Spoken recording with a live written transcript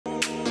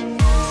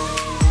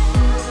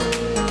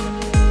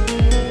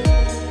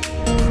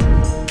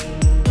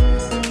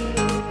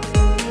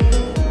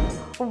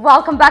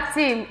Welcome back,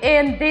 team,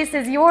 and this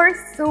is your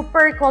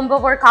super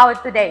combo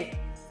workout today.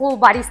 Full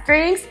body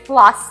strength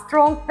plus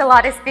strong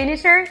Pilates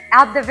finisher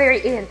at the very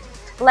end.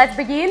 Let's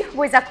begin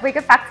with a quick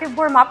effective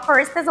warm-up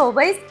first as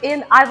always,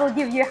 and I will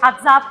give you a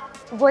heads up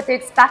what to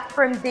expect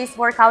from this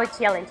workout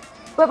challenge.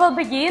 We will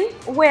begin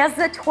with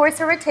the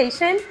torso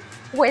rotation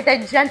with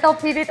a gentle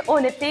pivot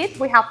on the feet.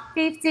 We have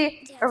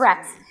 50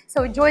 reps.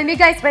 So join me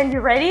guys when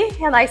you're ready,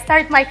 and I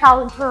start my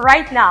count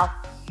right now.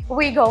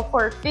 We go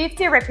for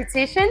 50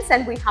 repetitions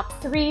and we have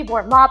 3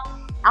 warm-up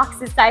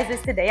exercises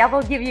today. I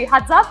will give you a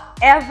heads up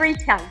every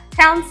 10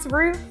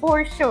 through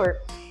for sure.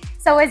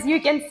 So as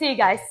you can see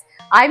guys,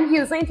 I'm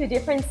using 2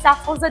 different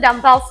sets of the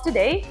dumbbells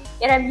today,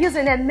 and I'm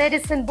using a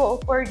medicine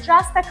ball for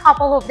just a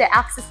couple of the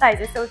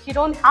exercises. So if you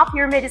don't have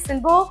your medicine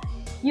ball,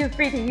 you're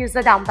free to use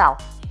the dumbbell.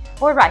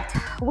 All right,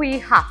 we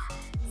have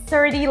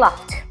 30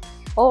 left.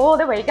 All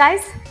the way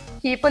guys,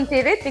 keep on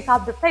pivot, pick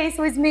up the pace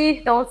with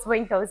me, don't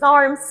swing those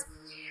arms.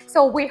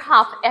 So we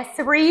have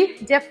 3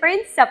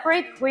 different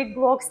separate quick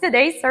blocks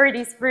today,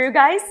 30 through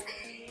guys.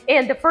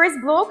 And the first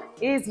block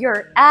is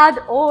your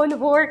add-on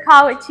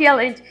workout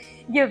challenge.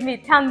 Give me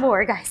 10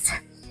 more guys.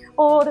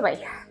 All the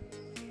way.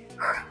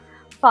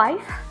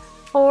 5,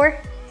 4,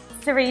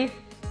 3,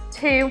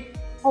 2,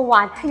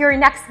 1. Your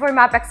next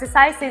warm-up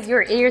exercise is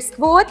your air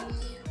squat.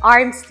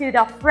 Arms to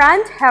the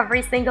front,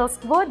 every single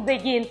squat.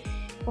 Begin.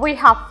 We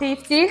have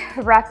 50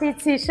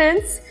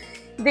 repetitions.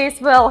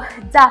 This will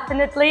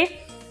definitely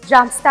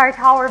jumpstart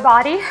our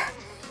body,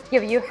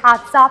 give you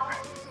heads up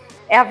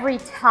every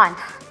time.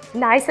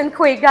 Nice and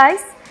quick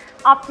guys,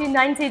 up to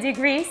 90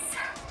 degrees.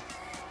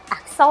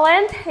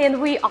 Excellent, and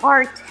we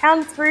are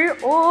 10 through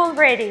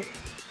already.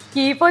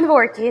 Keep on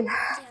working.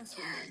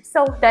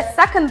 So the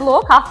second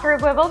block after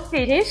we will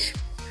finish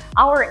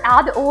our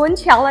add-on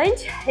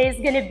challenge is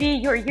gonna be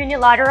your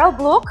unilateral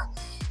block,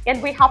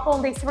 and we have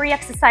only 3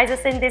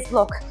 exercises in this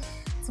block.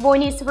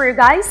 20 through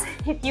guys,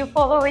 if you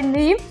following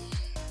me.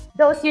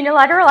 Those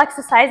unilateral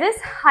exercises,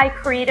 I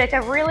created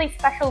a really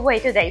special way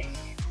today.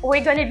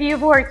 We're gonna be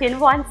working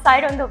one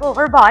side on the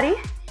lower body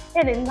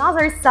and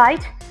another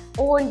side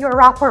on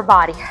your upper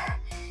body.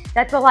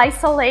 That will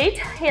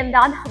isolate, and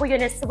then we're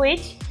gonna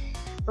switch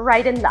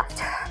right and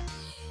left.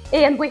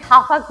 And we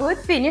have a good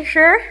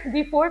finisher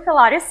before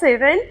Pilates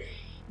 7.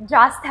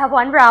 Just have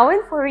 1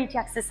 round for each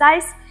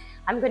exercise.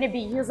 I'm gonna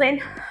be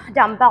using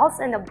dumbbells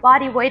and the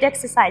body weight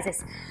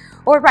exercises.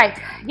 All right,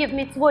 give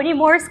me 20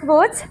 more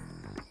squats.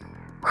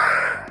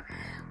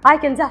 I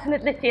can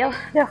definitely feel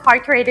the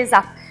heart rate is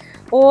up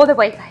all the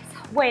way guys.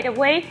 Weight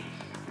away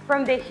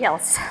from the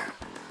heels.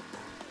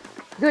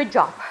 Good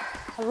job.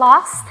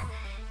 Last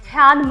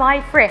 10 my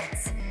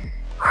friends.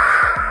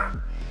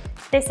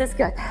 This is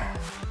good.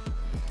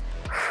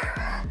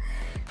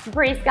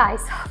 Breathe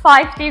guys.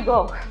 5 to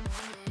go.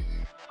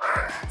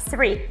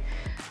 3,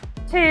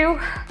 2,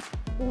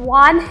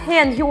 1,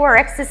 and your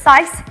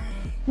exercise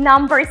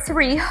number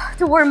 3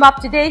 to warm up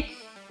today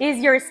is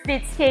your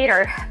speed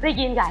skater.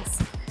 Begin guys.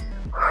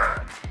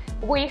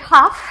 We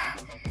have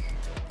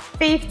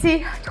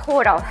 50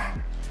 total.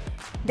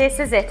 This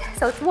is it.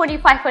 So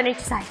 25 on each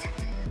side.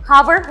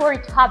 Hover or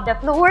tap the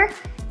floor.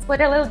 Let's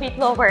put a little bit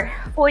lower.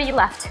 40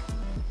 left.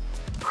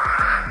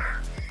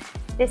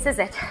 This is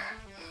it.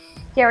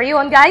 Carry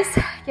on guys.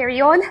 Carry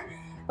on.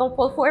 Don't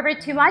pull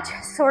forward too much.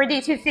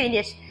 30 to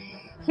finish.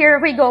 Here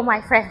we go my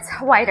friends.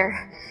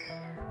 Wider.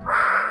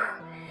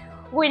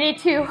 We need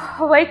to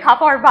wake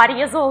up our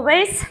body as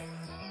always,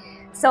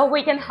 so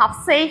we can have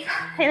safe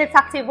and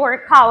effective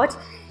workout.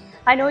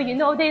 I know you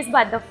know this,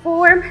 but the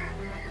form,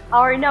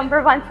 our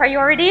number 1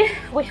 priority.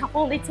 We have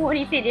only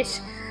 20 finish.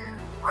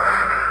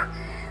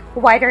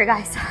 Wider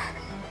guys.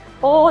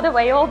 All the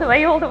way, all the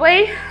way, all the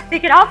way.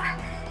 Pick it up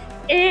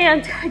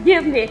and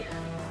give me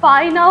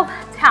final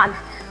 10.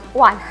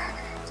 1,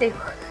 2,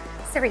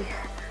 3,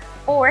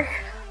 4,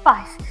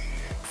 5,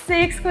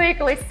 6,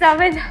 quickly,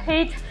 7,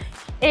 8,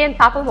 and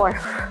couple more.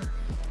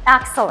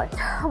 Excellent.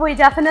 We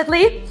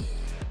definitely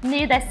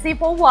need a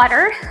sip of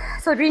water,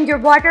 so drink your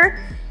water,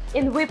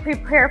 and we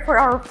prepare for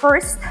our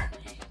first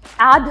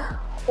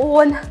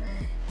add-on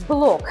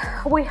block.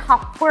 We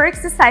have 4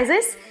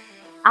 exercises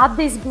at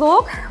this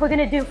block. We're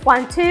gonna do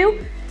 1,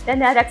 2,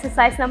 then add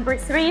exercise number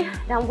 3,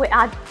 then we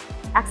add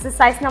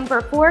exercise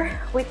number 4.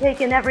 We take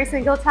in every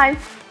single time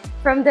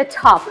from the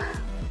top.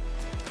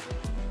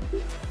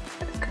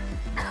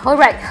 All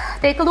right,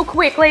 take a look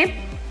quickly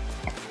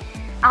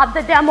at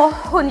the demo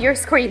on your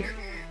screen.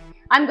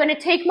 I'm gonna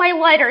take my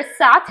lighter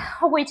set,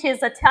 which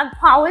is a 10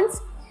 pounds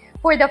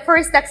for the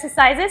first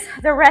exercises.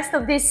 The rest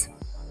of this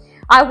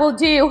I will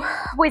do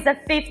with a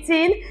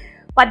 15,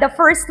 but the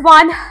first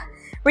one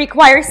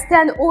requires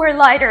 10 or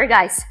lighter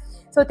guys.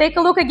 So take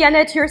a look again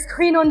at your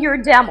screen on your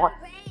demo.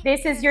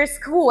 This is your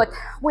squat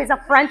with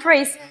a front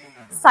raise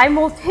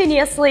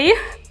simultaneously,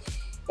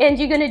 and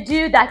you're gonna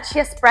do that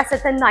chest press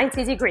at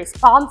 90 degrees.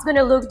 Palms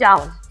gonna look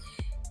down.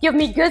 Give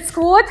me good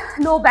squat,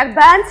 no back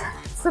bend,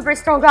 super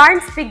strong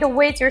arms, pick the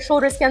weight your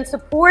shoulders can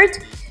support.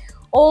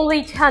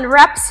 Only 10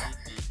 reps,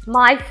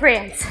 my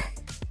friends.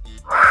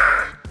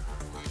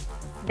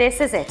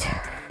 This is it.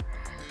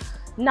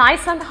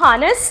 nice and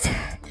honest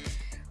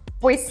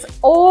with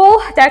all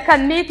the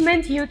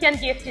commitment you can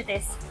give to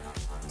this.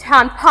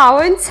 10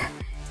 pounds.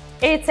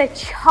 It's a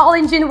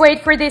challenging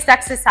weight for this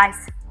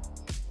exercise.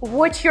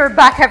 Watch your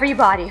back,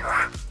 everybody.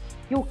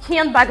 You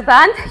can't back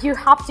bend. You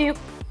have to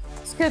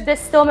scoop the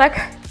stomach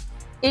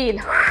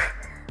in.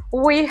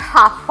 We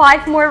have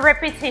 5 more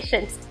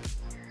repetitions.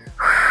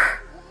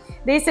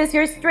 This is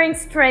your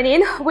strength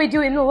training. We're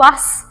doing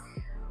less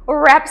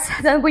reps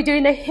than we do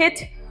in a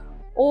HIIT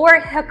or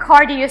a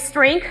cardio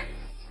strength,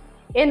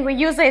 and we're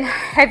using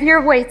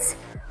heavier weights.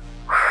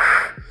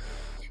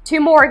 2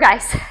 more,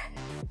 guys.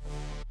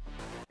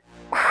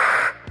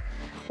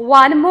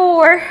 1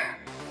 more.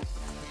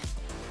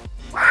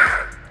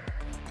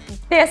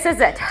 This is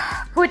it.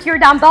 Put your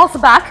dumbbells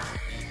back.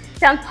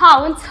 10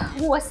 pounds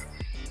was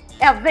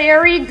a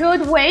very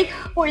good weight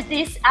for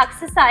this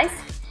exercise.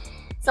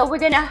 So we're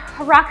gonna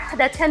rock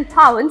the 10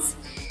 pounds.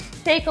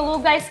 Take a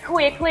look, guys,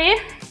 quickly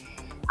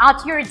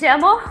at your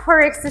demo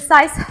for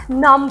exercise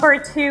number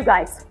 2,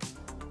 guys.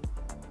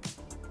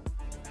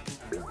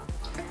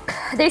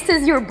 This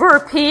is your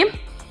burpee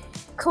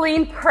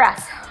clean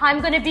press. I'm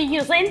gonna be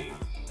using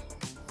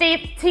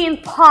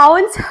 15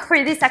 pounds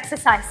for this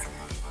exercise.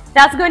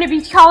 That's gonna be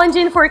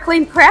challenging for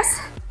clean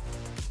press.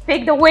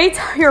 Pick the weight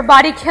your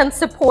body can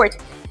support.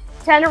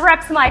 10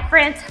 reps, my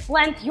friends.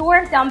 Plant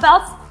your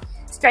dumbbells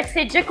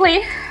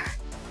strategically.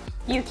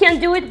 You can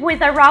do it with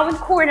the round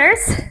corners.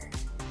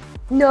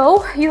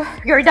 No,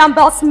 your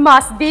dumbbells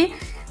must be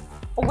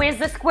with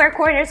the square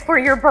corners for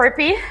your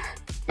burpee.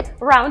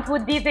 Round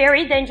would be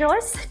very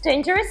dangerous.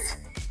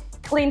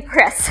 Clean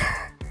press.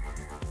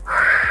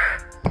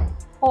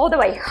 All the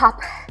way up.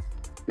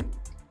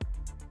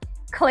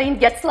 Clean,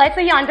 get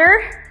slightly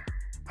under.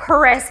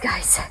 Press,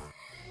 guys.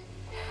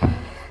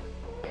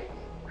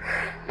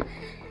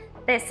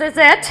 This is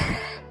it.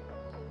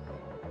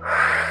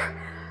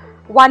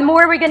 1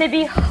 more, we're gonna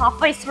be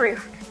halfway through.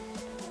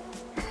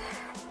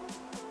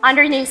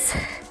 Underneath.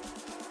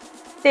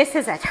 This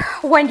is it.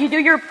 When you do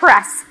your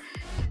press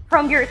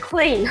from your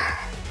clean,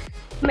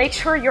 make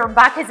sure your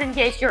back is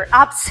engaged, your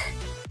abs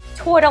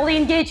totally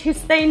engaged, you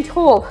staying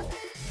tall.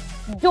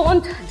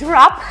 Don't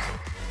drop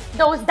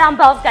those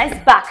dumbbells, guys,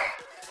 back.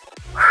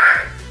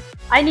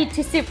 I need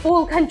to see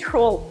full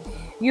control.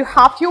 You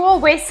have to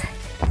always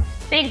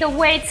take the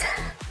weights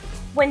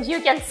when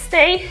you can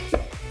stay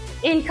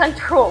in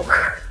control.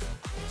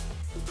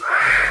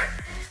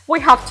 We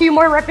have 2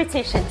 more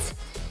repetitions.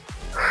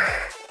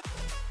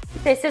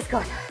 This is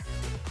good.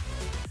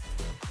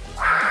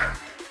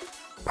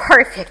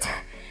 Perfect.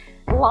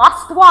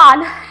 Last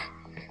one.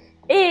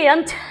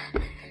 And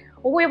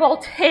we will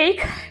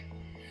take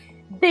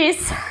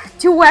these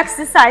 2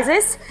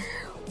 exercises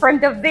from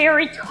the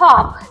very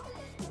top.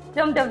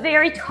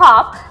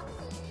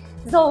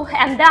 So,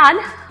 and then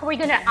we're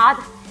gonna add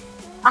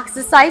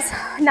exercise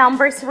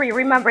number 3.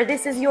 Remember,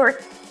 this is your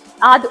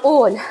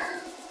add-on.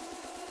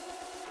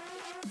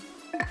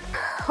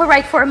 All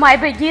right, for my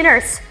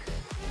beginners,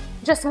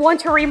 just want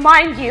to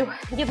remind you,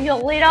 give you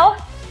a little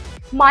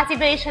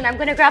motivation. I'm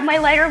gonna grab my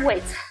lighter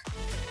weights.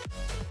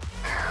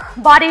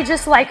 Body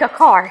just like a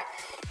car.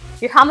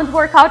 You haven't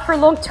worked out for a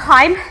long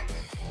time.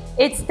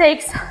 It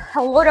takes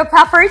a lot of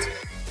effort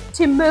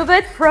to move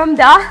it from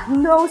the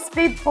no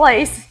speed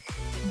place,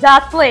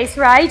 that place,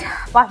 right?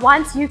 But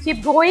once you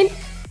keep going,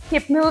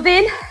 keep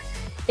moving,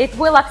 it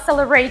will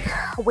accelerate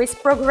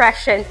with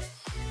progression.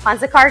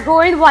 Once the car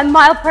going 1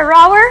 mile per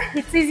hour,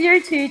 it's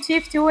easier to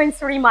achieve 2 and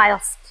 3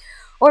 miles.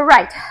 All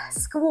right,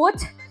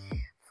 squat,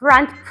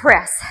 front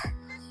press.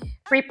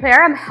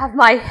 Prepare, I have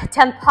my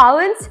 10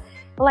 pounds.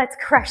 Let's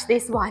crush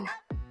this one.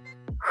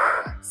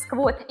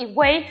 Squat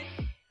away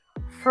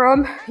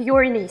from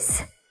your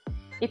knees.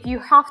 If you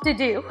have to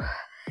do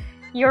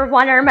your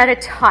 1 arm at a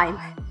time,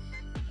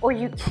 or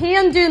you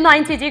can do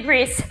 90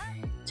 degrees,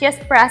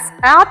 just press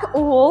up,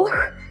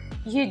 or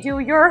you do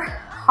your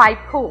high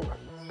pull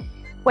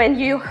when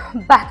you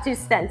back to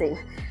standing.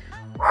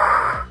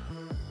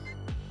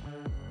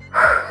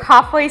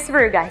 Halfway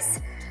through, guys.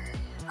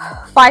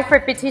 5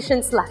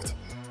 repetitions left.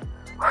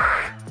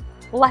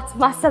 Let's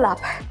muscle up.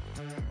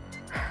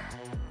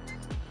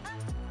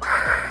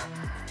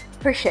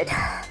 Push it.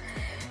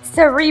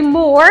 3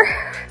 more.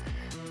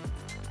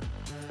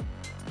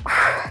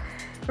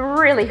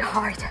 Really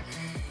hard.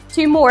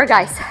 2 more,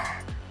 guys.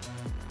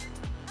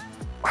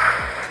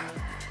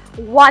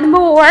 1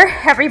 more.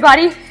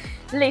 Everybody,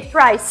 lift,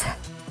 rise.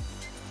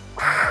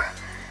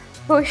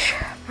 Push,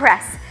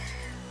 press.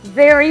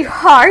 Very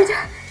hard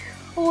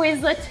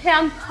with the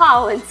 10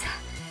 pounds.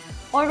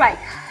 All right,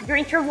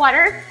 drink your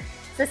water.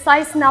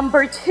 Exercise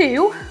number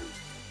 2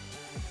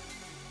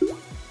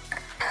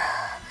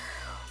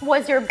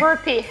 was your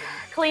burpee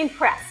clean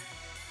press.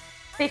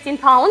 15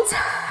 pounds.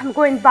 I'm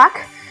going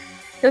back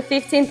to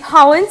 15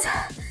 pounds.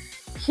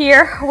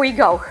 Here we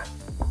go.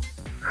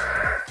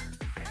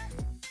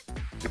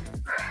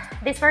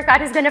 This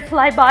workout is gonna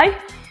fly by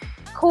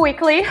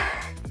quickly.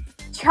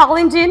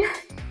 Challenging,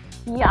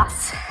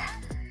 yes.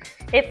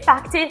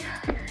 Effective,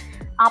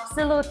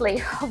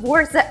 absolutely.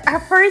 Worth the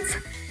effort,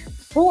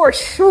 for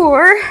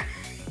sure.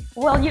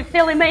 Will you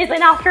feel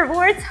amazing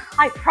afterwards?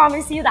 I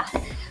promise you that.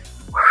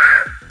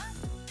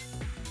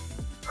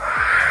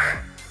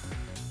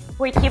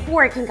 We keep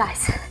working,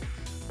 guys.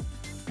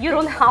 You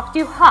don't have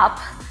to hop.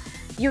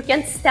 You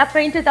can step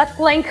into that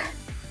plank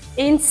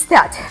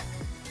instead.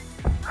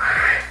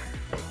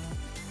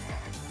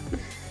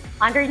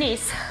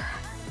 Underneath.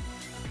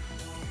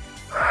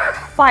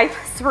 5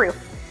 through.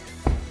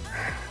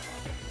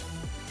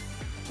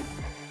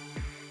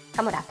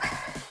 Come on up.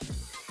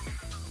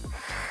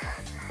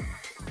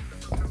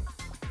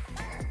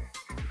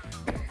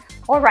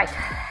 All right,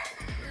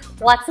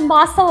 let's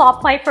muscle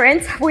up, my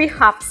friends. We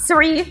have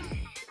 3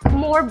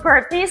 more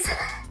burpees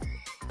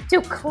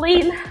to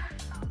clean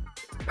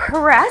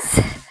press,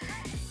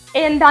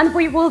 and then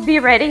we will be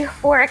ready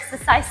for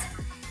exercise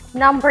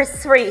number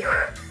 3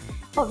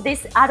 of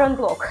this add-on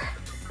block.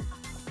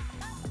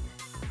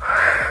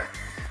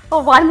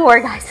 Oh, 1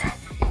 more, guys.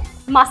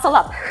 Muscle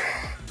up.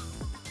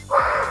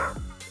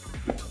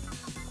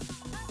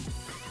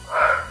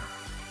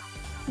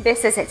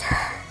 This is it.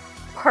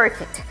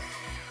 Perfect.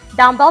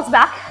 Dumbbells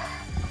back.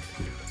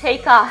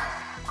 Take a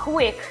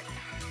quick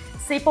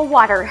sip of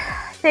water.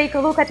 Take a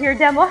look at your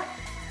demo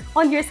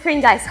on your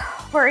screen, guys,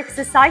 for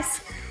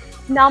exercise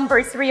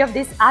number 3 of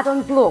this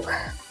add-on block.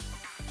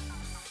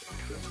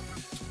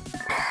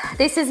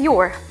 This is we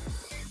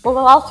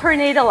will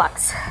alternate the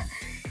legs.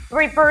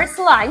 Reverse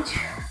lunge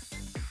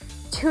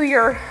to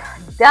your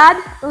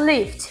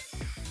deadlift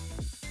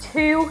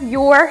to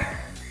your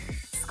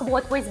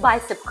squat with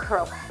bicep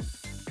curl.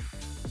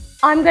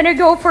 I'm gonna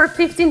go for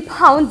 15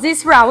 pounds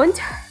this round,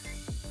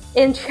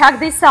 and check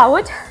this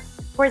out.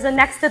 For the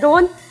next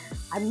add-on,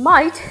 I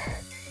might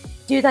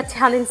do the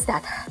 10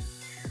 instead.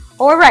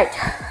 All right,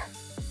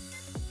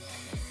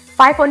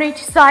 5 on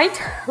each side,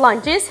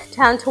 lunges,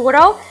 10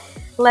 total.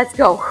 Let's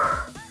go.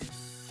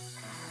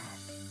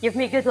 Give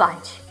me a good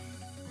lunge.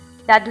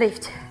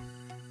 Deadlift.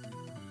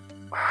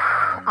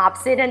 Up,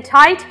 sit and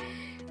tight.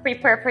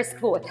 Prepare for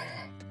squat.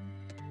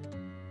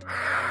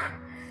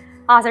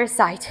 Other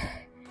side.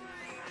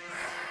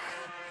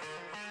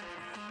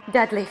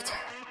 Deadlift.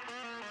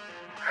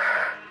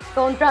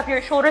 Don't drop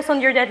your shoulders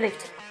on your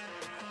deadlift.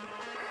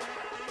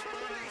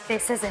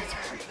 This is it.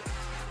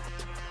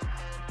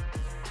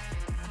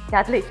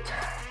 Deadlift.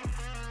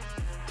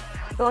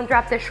 Don't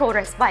drop the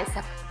shoulders,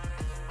 bicep.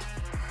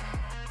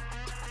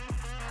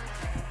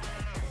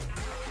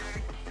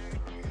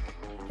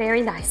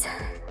 Very nice.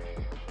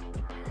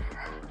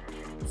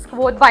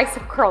 Squat,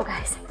 bicep curl,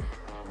 guys.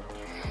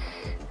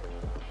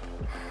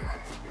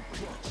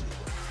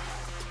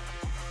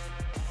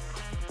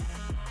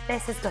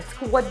 This is good.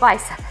 Squat,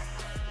 bicep.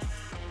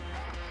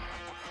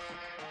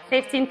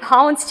 15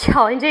 pounds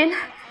challenging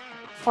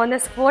on the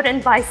squat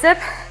and bicep.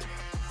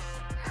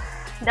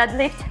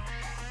 Deadlift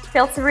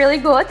feels really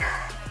good.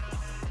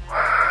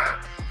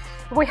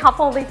 We have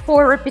only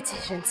 4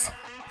 repetitions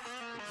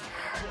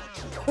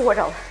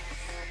total.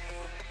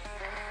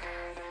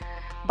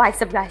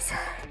 Bicep, guys.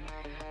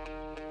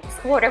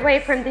 Squat away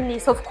from the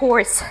knees, of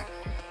course.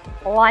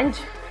 Lunge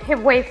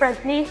away from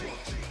the knee,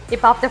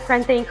 above the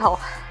front ankle.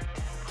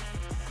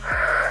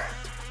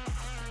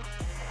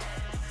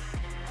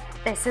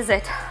 This is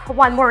it.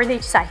 1 more on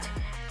each side.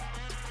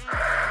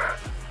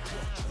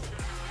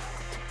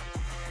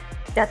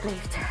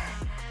 Deadlift.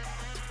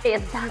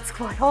 And down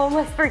squat.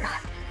 Almost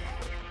forgot.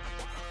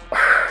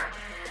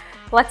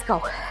 Let's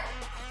go.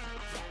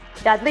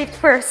 Deadlift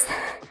first.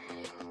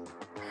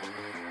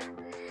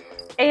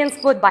 And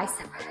squat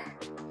bicep.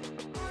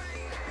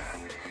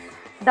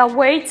 The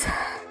weight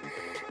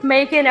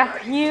making a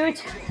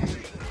huge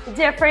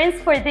difference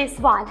for this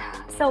one.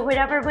 So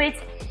whatever weight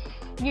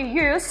you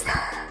used,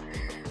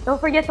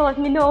 don't forget to let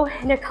me know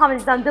in the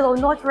comments down below.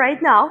 Not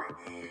right now,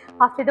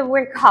 after the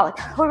workout.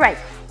 All right.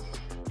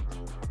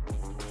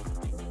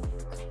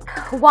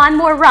 1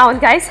 more round,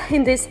 guys,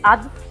 in this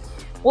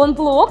add-on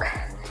block.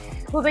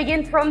 We'll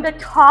begin from the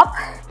top,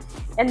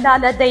 and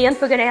then at the end,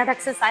 we're gonna add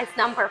exercise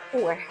number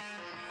 4.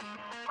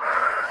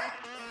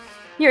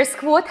 Your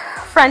squat,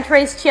 front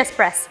raise chest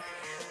press.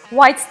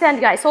 Wide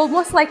stand, guys,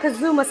 almost like a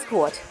Zumba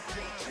squat.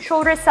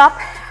 Shoulders up,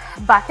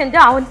 back and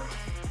down.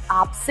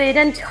 Up, sit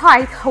and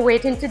tight,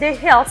 weight into the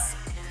heels.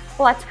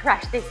 Let's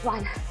crush this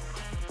one.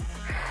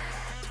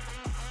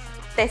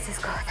 This is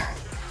good.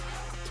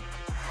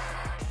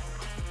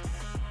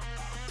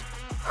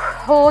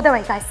 All the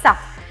way, guys, up.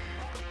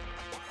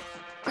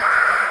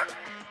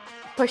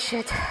 Push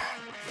it.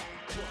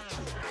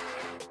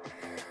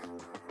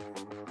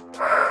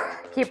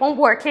 Keep on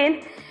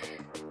working.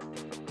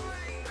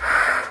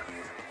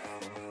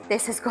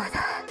 This is good.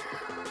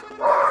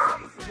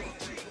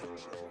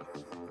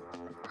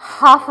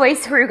 Halfway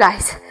through,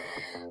 guys.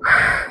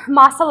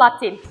 Muscle up,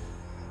 team.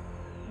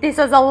 This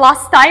is the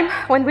last time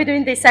when we're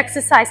doing this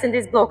exercise in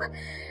this block.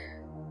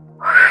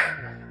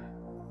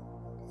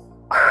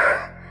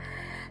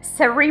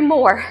 3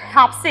 more.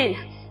 Ups in.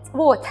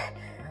 Squat.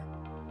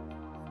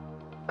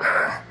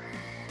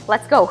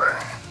 Let's go.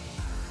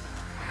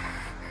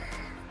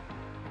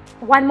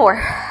 1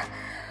 more.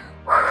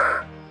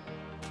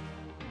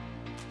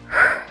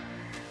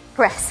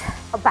 Press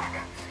back.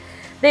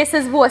 This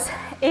was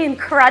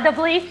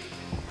incredibly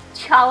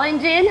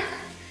challenging,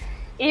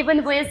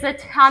 even with the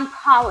 10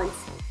 pounds.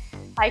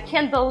 I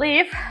can't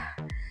believe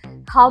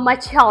how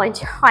much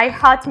challenge I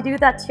had to do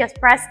that chest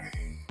press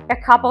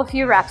a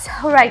few reps.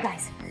 All right,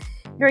 guys,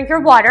 drink your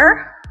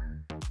water.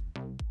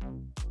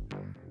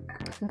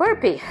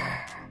 Burpee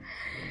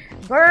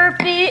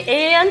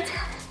and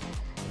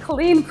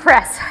clean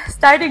press.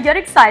 Start to get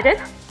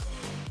excited.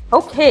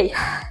 Okay,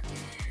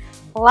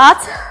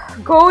 let's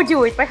go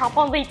do it. I have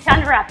only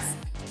 10 reps.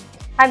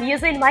 I'm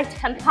using my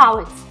 10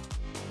 pounds.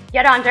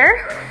 Get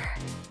under,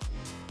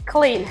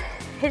 clean.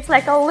 It's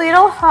like a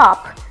little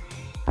hop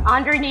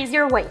underneath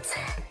your weights.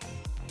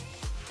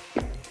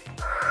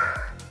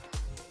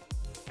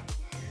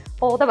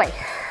 All the way.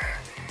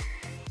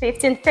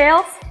 15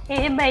 fails,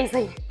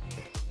 amazing.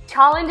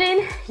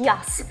 Challenging,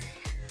 yes.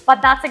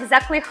 But that's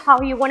exactly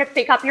how you want to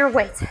pick up your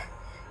weight.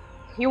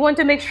 You want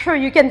to make sure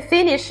you can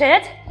finish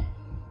it.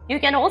 You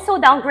can also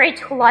downgrade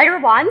to lighter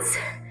ones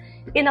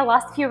in the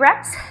last few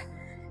reps.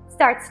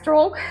 Start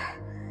strong.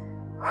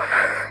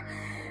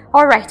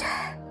 All right,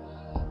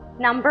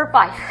 number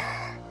 5.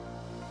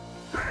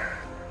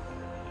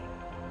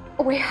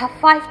 We have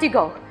 5 to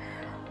go.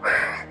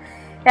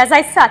 As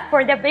I said,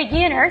 for the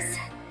beginners,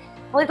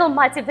 a little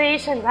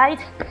motivation, right?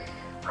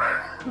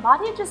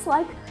 Body is just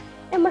like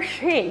a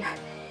machine.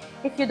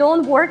 If you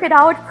don't work it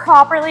out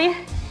properly,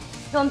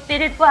 don't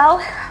feed it well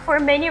for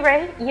many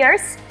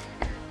years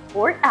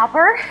or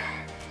ever,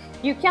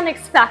 you can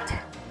expect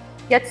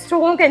get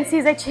strong and see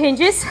the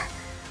changes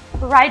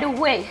right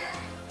away.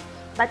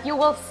 But you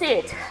will see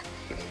it,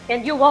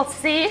 and you will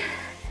see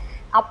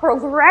a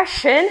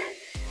progression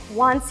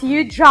once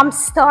you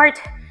jumpstart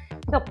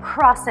the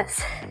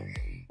process.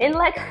 And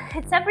like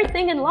it's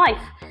everything in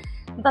life,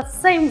 the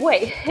same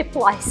way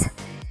applies.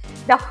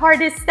 The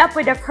hardest step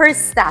with the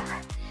first step.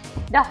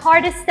 The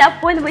hardest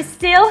step when we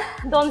still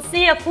don't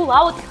see a full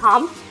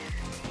outcome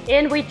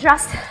and we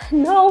just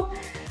know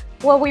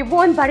what we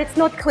want, but it's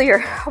not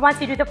clear. Once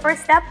you do the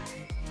first step,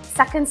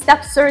 second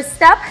step, third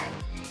step,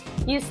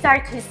 you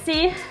start to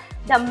see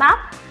the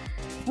map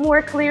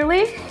more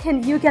clearly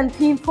and you can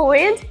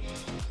pinpoint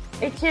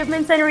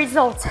achievements and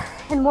results.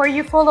 And more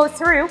you follow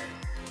through,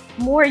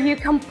 more you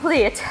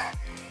complete,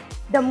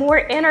 the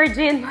more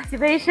energy and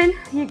motivation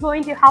you're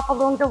going to have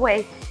along the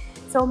way.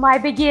 So my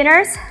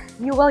beginners,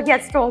 you will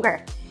get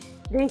stronger.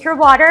 Drink your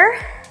water,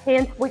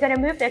 and we're gonna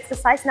move to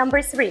exercise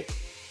number 3.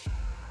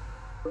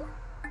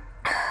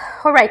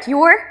 All right,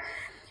 your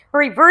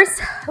reverse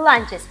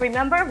lunges.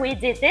 Remember, we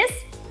did this,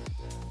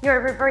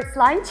 your reverse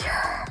lunge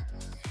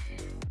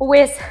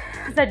with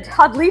the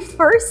deadlift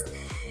first,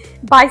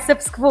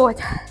 bicep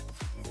squat.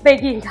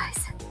 Begin,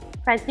 guys.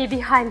 Front knee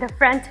behind the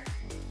front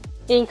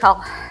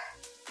ankle.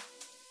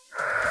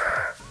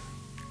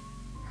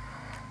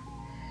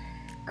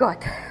 Good.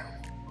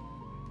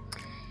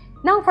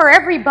 Now for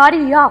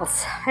everybody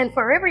else and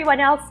for everyone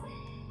else,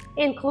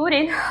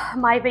 including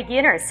my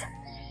beginners,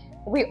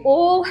 we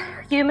all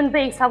human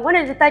beings. I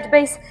wanted to touch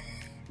base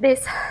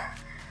this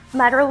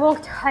matter a long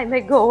time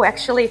ago,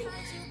 actually.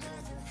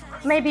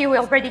 Maybe we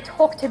already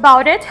talked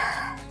about it.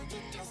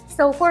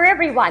 So for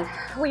everyone,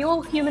 we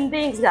all human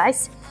beings,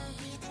 guys.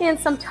 And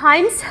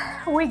sometimes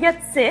we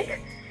get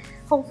sick.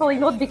 Hopefully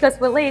not because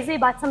we're lazy,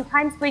 but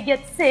sometimes we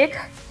get sick.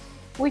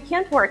 We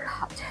can't work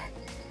out.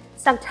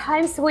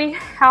 Sometimes we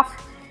have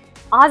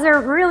other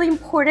really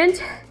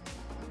important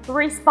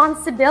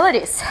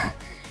responsibilities.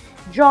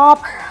 Job,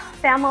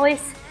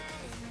 families,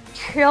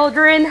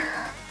 children,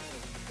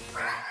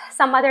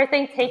 some other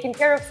thing, taking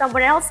care of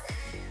someone else.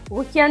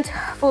 We can't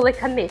fully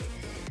commit.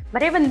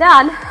 But even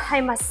then,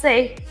 I must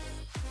say,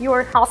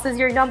 your health is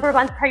your number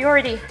 1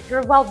 priority.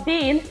 Your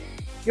well-being,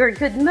 your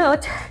good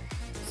mood.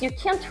 You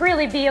can't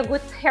really be a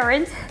good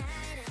parent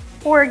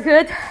or a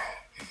good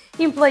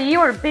employee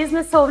or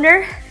business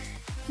owner.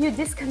 You're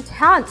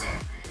discontent.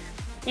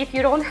 If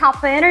you don't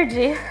have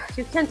energy,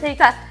 you can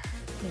take a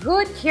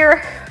good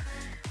care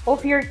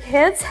of your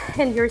kids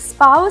and your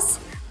spouse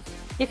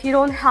if you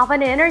don't have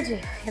an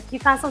energy, if you're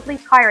constantly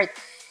tired.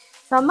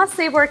 So I must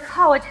say,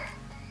 workout,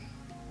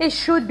 it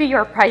should be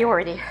your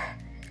priority.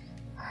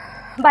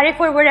 But if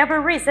for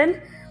whatever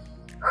reason,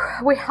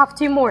 we have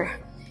 2 more.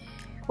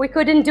 We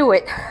couldn't do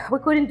it. We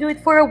couldn't do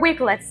it for a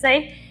week, let's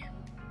say.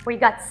 We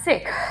got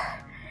sick.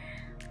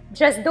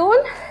 Just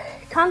don't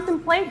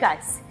contemplate,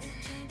 guys.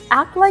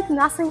 Act like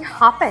nothing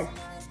happened.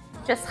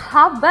 Just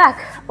hop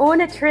back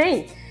on a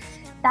train.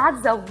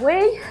 That's the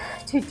way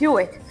to do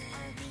it.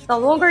 The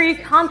longer you're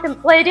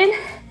contemplating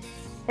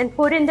and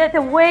putting that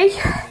away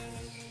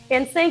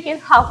and thinking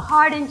how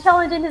hard and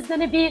challenging it's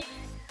gonna be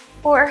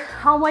or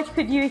how much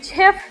could you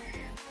achieve,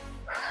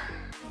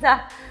 the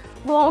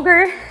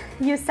longer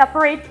you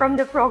separate from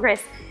the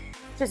progress.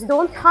 Just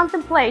don't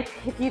contemplate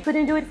if you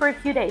couldn't do it for a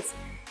few days,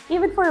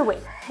 even for a week,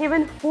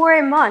 even for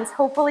a month.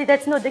 Hopefully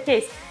that's not the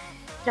case.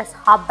 Just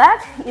hop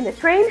back in the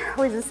train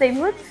with the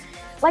same route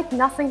like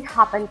nothing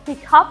happened.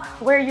 Pick up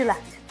where you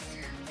left.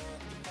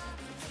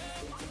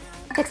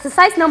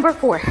 Exercise number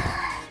 4.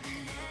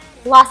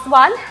 Last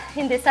one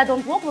in this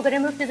add-on block. We're gonna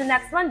move to the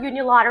next one,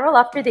 unilateral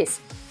after this.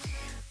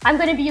 I'm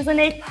gonna be using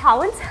 8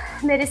 pounds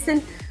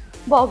medicine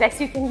ball,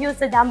 guys. You can use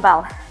the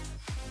dumbbell.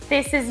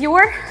 This is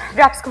your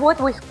drop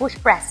squat with push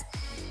press.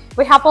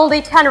 We have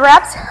only 10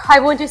 reps. I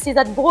want to see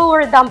that ball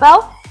or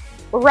dumbbell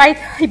right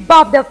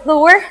above the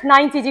floor,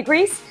 90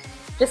 degrees,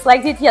 just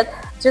like you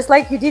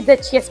did the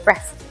chest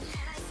press.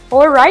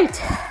 All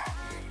right,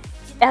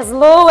 as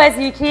low as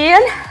you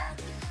can.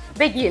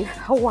 Begin.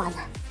 1,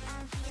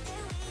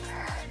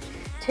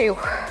 2,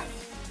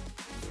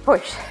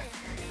 push,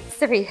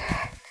 3.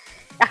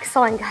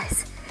 Excellent,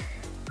 guys.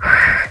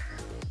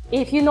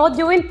 If you're not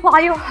doing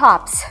plyo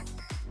hops,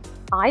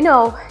 I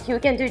know you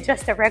can do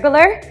just a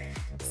regular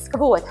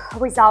squat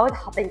without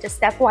hopping. Just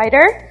step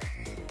wider.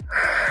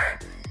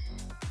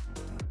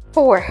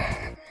 4,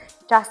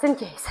 just in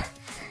case.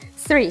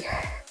 3,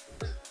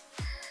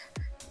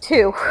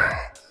 2,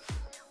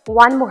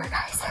 1 more,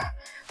 guys.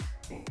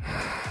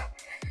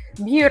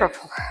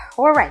 Beautiful.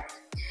 All right.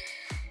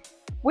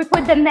 We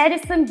put the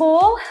medicine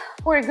ball.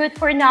 We're good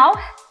for now.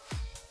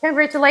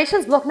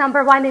 Congratulations. Block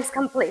number 1 is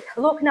complete.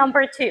 Block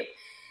number 2.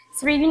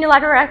 3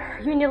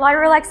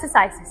 unilateral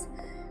exercises.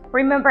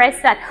 Remember, I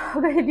said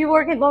we're going to be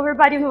working lower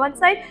body on one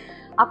side,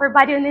 upper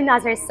body on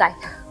another side.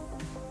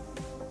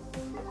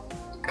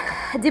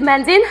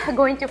 Demanding,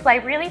 going to play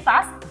really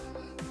fast.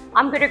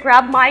 I'm going to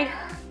grab my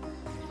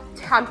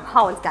 10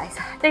 pounds, guys.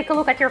 Take a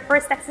look at your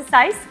first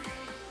exercise.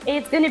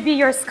 It's going to be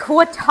your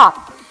squat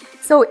top.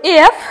 So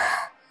if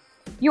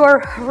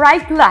your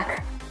right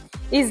leg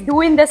is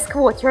doing the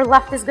squat, your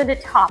left is going to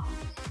top.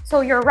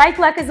 So your right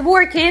leg is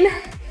working,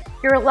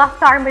 your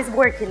left arm is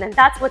working, and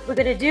that's what we're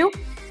going to do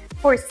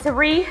for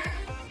 3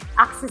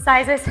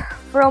 exercises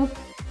from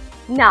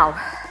now.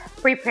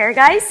 Prepare,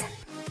 guys,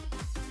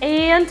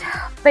 and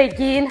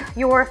begin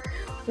your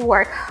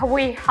work.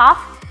 We have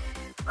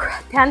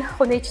 10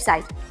 on each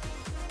side.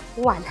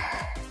 1,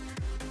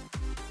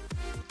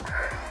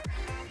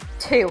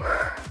 2,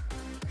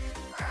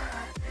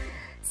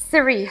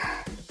 3.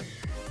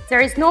 There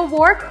is no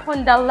work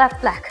on the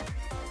left leg,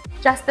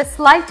 just a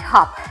slight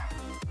hop.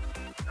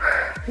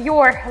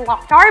 Your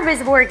left arm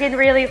is working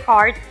really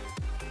hard.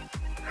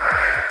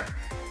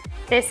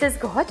 This is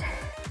good.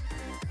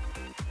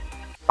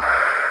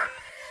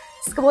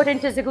 Squat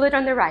into the glute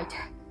on the right.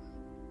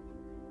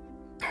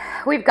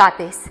 We've got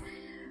this.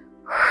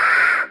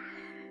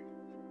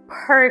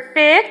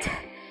 Perfect.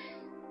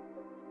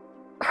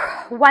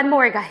 1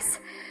 more, guys.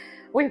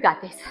 We've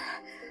got this.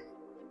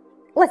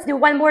 Let's do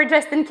 1 more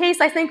just in case.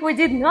 I think we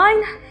did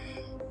 9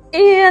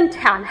 and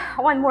 10.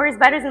 1 more is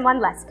better than 1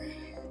 less.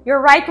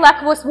 Your right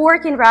leg was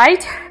working,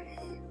 right?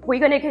 We're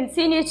going to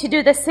continue to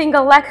do the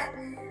single leg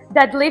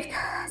deadlift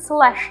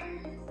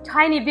 /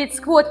 tiny bit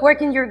squat,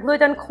 working your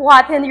glute and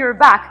quad and your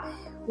back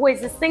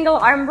with a single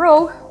arm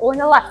row on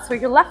the left. So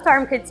your left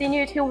arm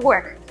continue to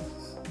work.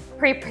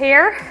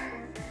 Prepare.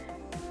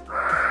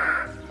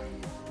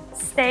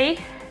 Stay.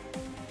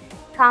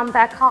 Come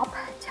back up,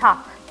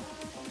 top.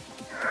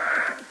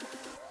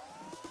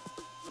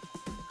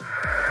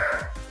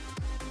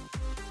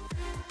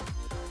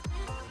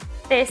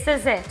 This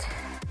is it.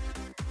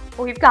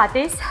 We've got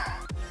this.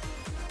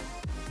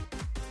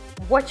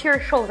 Watch your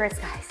shoulders,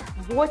 guys.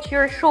 Watch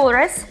your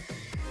shoulders.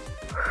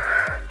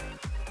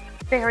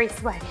 Very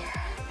sweaty.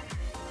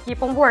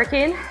 Keep on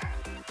working.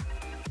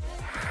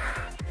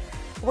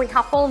 We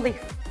have only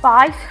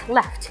 5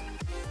 left.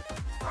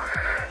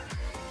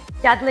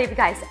 Deadlift,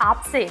 guys.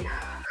 Abs in.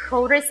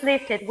 Shoulders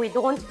lifted. We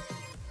don't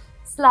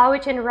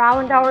slouch and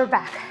round our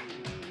back.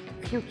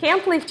 If you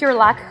can't lift your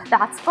leg,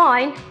 that's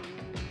fine.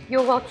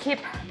 You will keep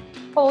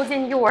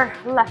holding your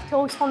left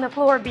toes on the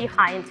floor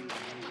behind.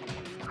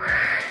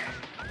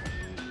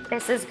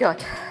 This is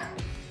good.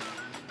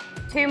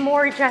 2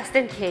 more just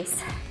in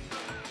case.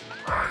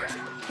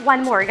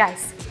 1 more,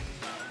 guys.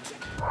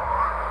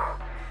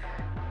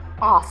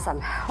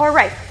 Awesome. All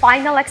right,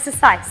 final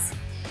exercise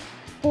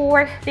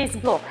for this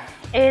block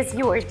is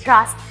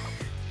just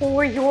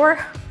for your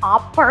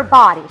upper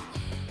body.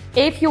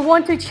 If you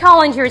want to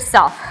challenge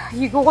yourself,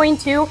 you're going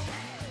to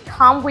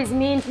come with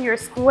me into your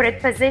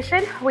squatted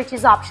position, which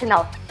is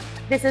optional.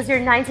 This is your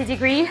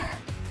 90-degree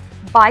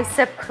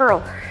bicep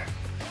curl.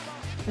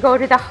 Go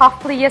to the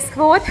half plyo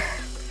squat,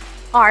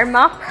 arm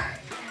up.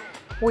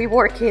 We're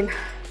working.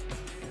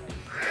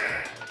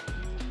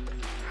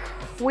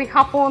 We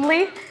have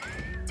only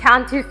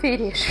 10 to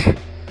finish.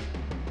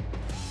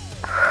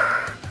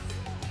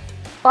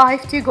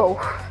 5 to go.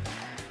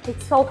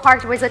 It's so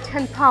hard with the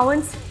 10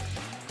 pounds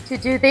to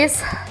do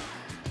this.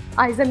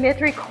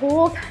 Isometric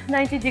hold,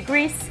 90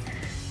 degrees.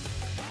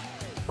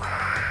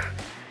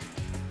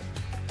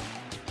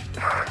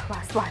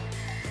 Last one.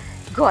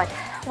 Good.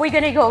 We're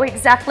gonna go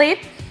exactly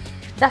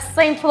the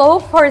same flow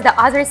for the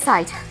other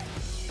side.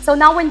 So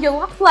now when your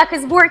left leg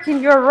is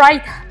working, your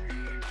right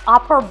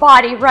upper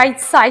body, right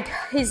side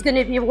is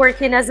gonna be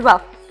working as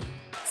well.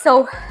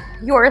 So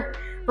your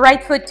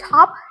right foot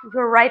top,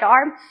 your right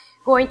arm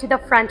going to the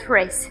front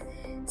raise.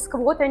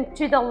 Squat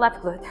into the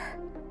left glute.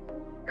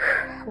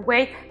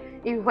 Weight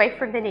away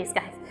from the knees,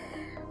 guys.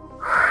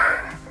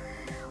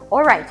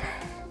 All right,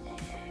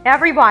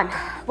 everyone,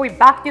 we're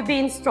back to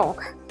being strong.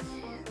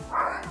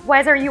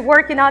 Whether you're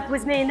working out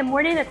with me in the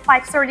morning at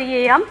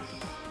 5:30 a.m.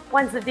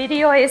 once the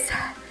video is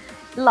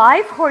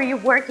live, or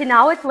you're working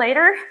out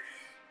later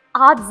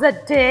at the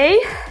day,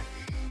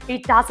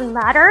 it doesn't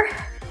matter.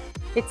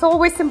 It's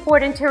always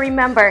important to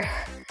remember,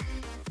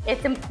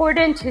 it's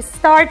important to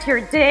start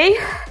your day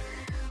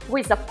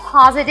with a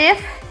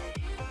positive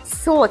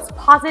thoughts,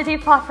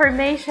 positive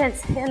affirmations,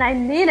 and I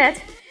mean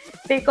it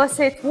because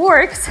it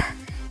works.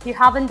 If you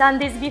haven't done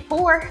this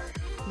before,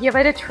 give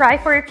it a try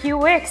for a few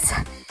weeks.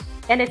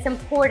 And it's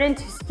important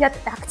to get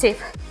active.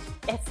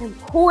 It's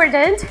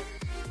important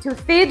to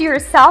feed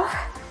yourself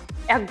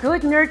a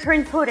good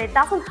nurturing food. It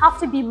doesn't have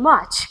to be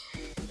much,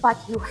 but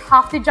you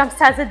have to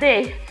jumpstart the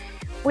day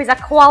with a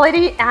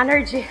quality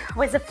energy,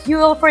 with a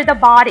fuel for the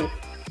body.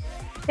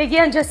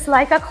 Again, just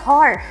like a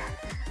car,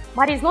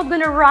 but it's not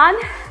gonna run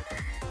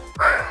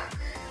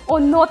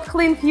on not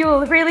clean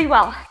fuel really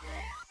well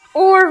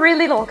or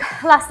really long.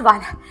 Last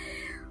one.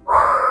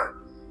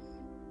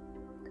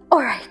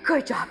 All right,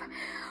 good job.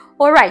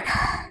 All right,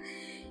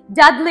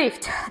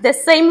 deadlift, the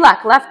same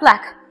leg, left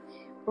leg.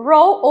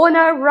 Row on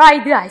a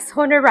right, guys,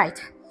 on the right.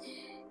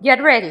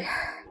 Get ready.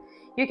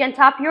 You can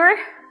tap your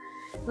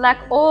leg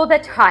all the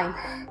time.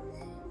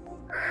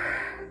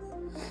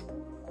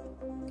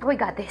 We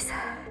got this.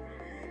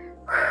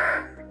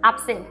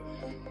 Ups in.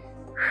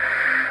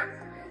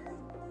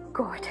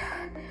 Good.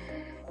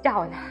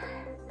 Down.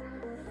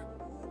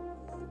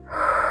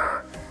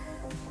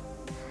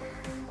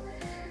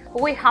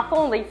 We have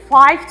only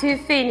 5 to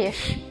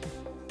finish.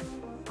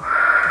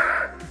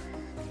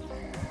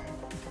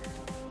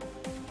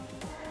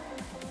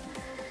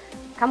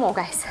 Come on,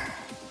 guys.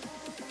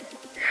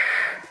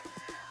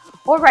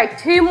 All right,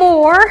 2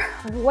 more.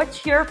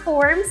 Watch your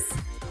forms.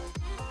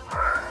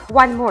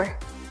 1 more.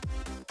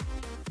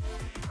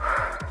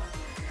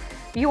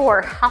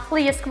 Your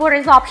halfway squat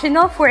is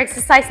optional for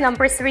exercise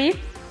number 3.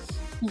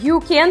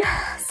 You can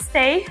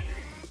stay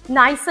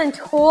nice and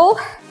tall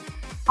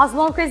as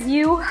long as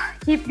you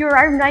keep your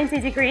arm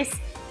 90 degrees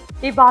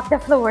above the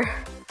floor.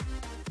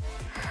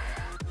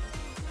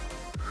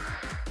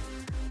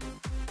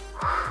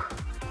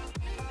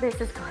 This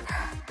is good.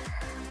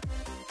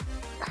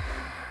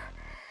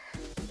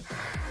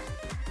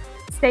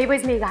 Stay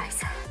with me,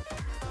 guys.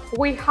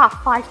 We have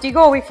 5 to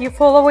go if you're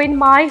following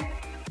my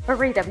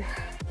rhythm.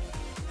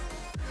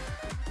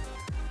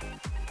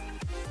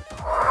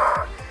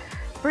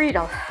 Breathe.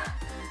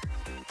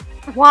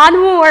 1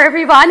 more,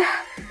 everyone.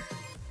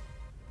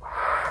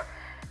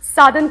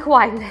 Sudden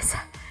quietness.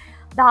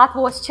 That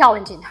was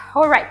challenging.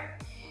 All right.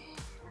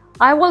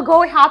 I will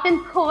go ahead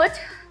and put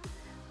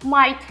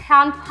my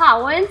 10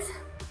 pounds.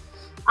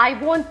 I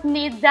won't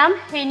need them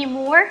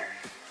anymore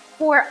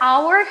for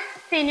our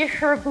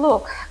finisher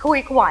block.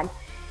 Quick one.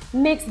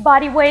 Mixed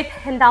body weight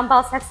and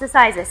dumbbells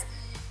exercises.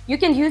 You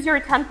can use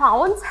your 10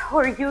 pounds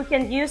or you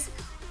can use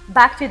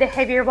back to the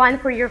heavier one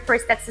for your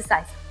first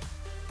exercise.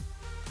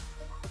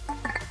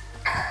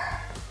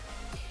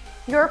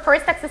 Your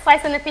first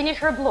exercise in the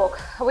finisher block,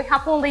 we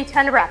have only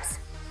 10 reps.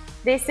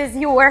 This is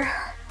your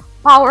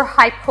power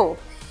high pull.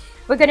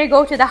 We're gonna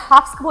go to the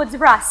half squat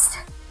thrust.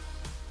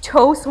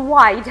 Toes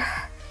wide.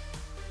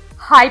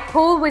 High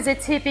pull with the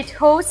tippy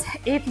toes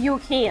if you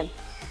can.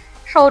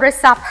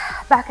 Shoulders up,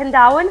 back and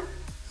down.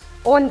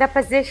 On the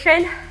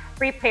position,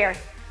 prepare.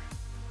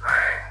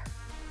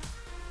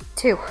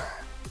 2.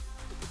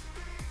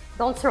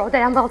 Don't throw the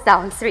dumbbells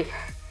down. 3.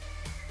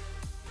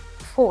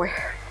 4.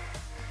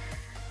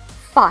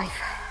 5.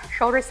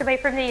 Shoulders away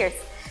from the ears.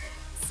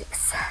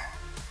 6.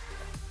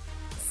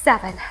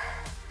 7.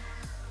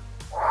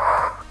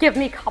 Give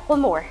me a couple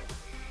more.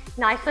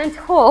 Nice and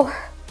tall.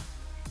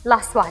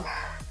 Last one.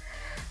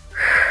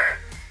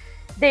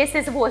 This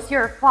was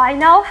your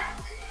final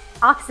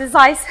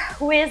exercise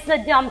with the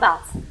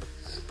dumbbells.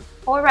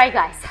 All right,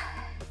 guys.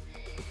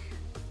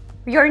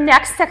 Your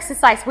next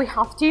exercise, we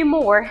have 2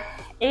 more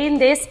in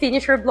this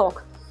finisher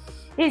block,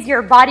 is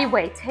your body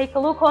weight. Take a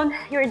look on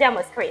your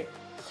demo screen.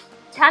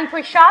 10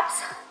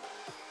 push-ups,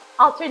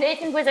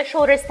 alternating with the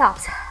shoulder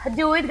stops.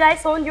 Do it,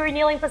 guys, on your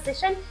kneeling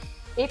position.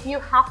 If you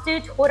have to,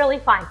 totally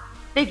fine.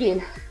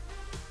 Begin.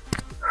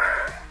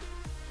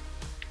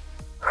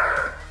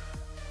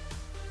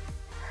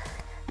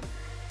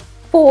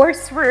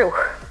 Force through.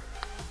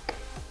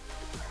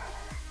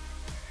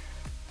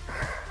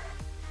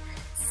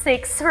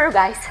 6 through,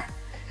 guys.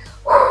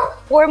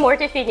 4 more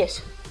to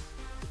finish.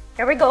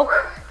 Here we go.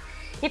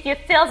 If you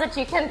feel that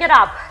you can get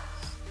up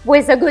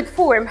with a good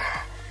form,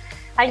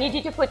 I need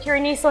you to put your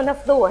knees on the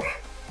floor.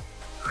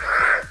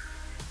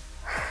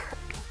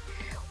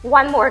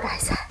 1 more,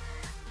 guys.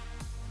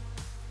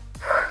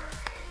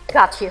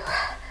 Got you.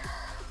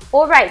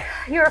 All right,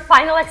 your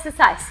final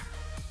exercise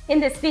in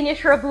this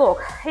finisher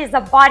block is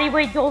a body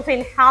weight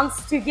dolphin,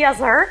 hands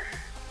together,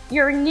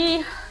 your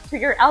knee to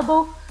your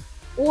elbow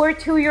or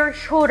to your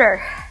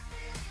shoulder.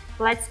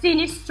 Let's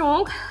finish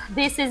strong.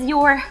 This is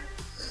your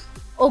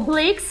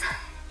obliques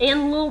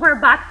and lower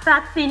back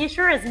fat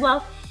finisher as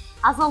well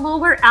as the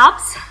lower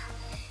abs.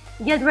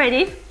 Get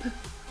ready.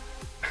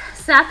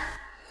 set.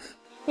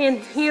 And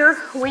here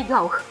we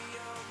go.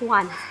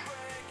 1,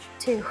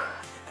 2,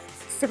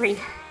 3,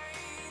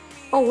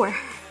 4,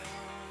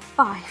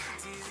 5,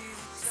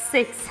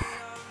 6,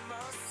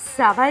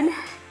 7,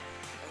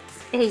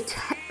 8,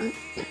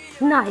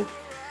 9,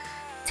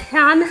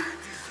 10.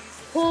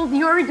 Hold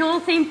your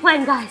dolphin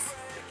plank, guys.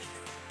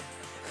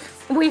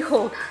 We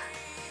hold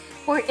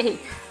for 8,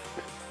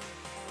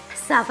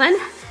 7,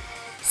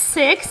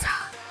 6,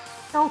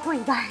 don't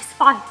quit, guys.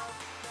 5,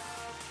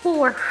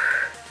 4,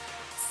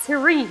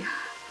 3,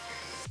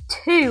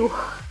 2,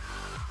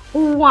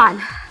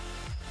 1.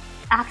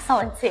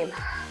 Excellent, team.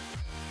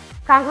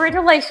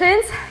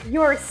 Congratulations,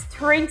 your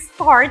strength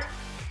part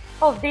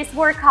of this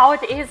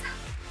workout is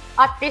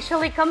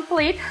officially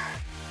complete.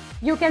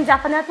 You can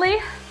definitely,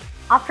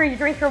 after you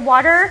drink your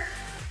water,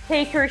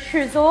 take your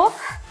shoes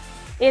off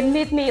and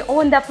meet me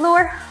on the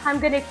floor. I'm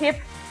gonna keep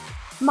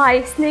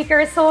my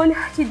sneakers on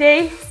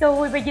today,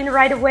 so we begin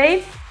right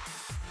away.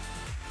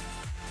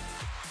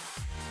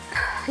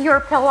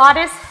 Your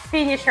Pilates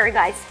finisher,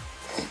 guys.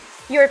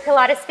 Your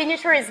Pilates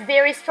finisher is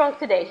very strong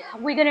today.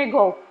 We're gonna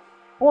go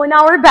on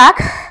our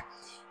back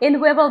and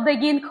we will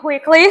begin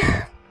quickly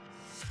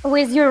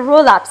with your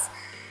roll-ups.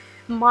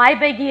 My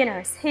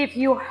beginners, if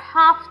you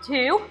have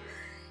to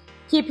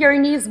keep your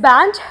knees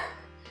bent,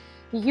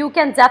 you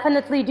can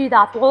definitely do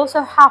that. We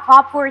also have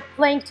upward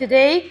plank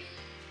today,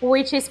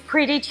 which is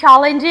pretty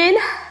challenging.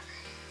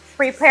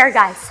 Prepare,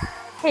 guys.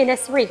 In a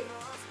 3,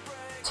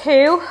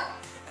 2,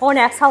 on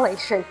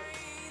exhalation.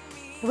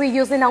 We're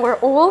using our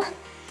all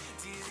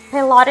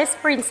Pilates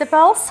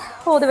principles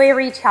all the way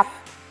reach up.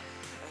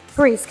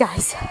 Breathe,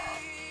 guys.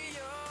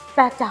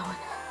 Back down,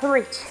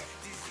 reach.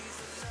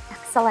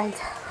 Excellent.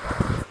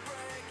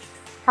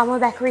 Come on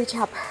back, reach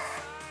up.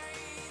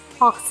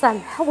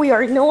 Awesome. We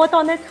are not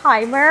on a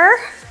timer.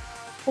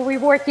 We're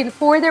working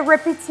for the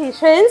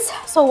repetitions,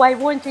 so I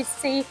want to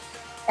see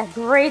a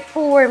great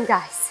form,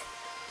 guys.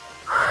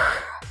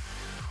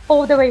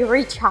 All the way,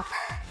 reach up.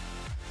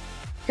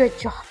 Good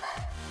job.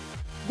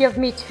 Give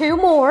me 2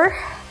 more.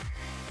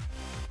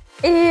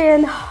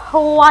 And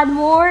 1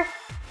 more.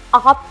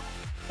 Up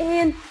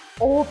and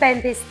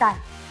open this time.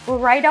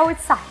 Right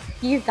outside.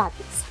 You got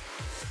this.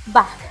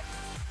 Back.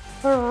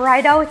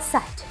 Right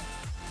outside.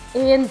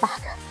 And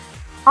back.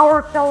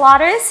 Our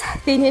Pilates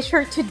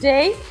finisher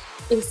today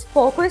is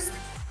focused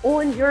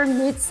on your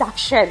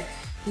midsection,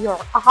 your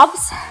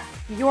abs,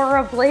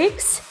 your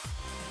obliques,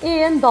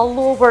 and the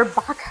lower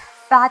back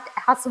fat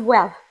as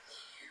well.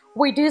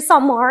 We do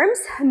some arms,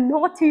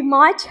 not too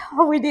much.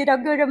 We did a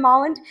good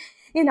amount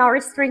in our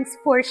strength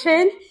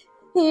portion.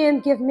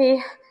 And give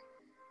me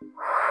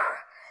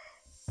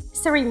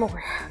 3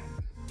 more.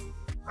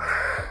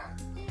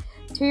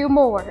 2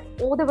 more.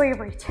 All the way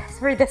reach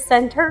through the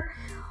center.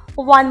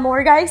 1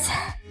 more, guys.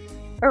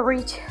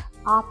 Reach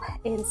up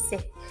and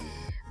sit.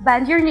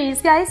 Bend your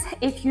knees, guys.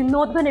 If you're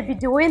not going to be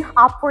doing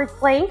upward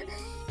plank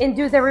and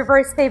do the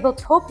reverse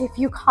tabletop, if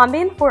you come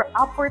in for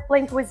upward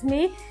plank with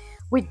me,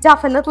 we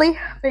definitely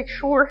make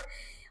sure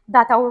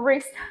that our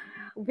wrist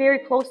very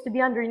close to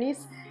be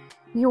underneath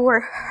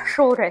your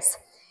shoulders.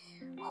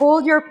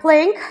 Hold your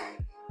plank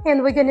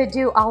and we're gonna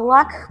do a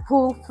leg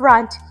pull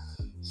front.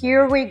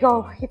 Here we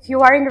go. If you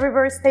are in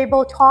reverse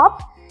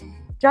tabletop,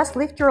 just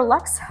lift your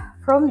legs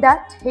from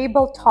that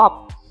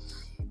tabletop.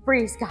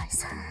 Breathe,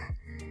 guys.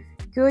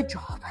 Good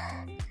job.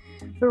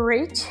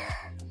 Reach.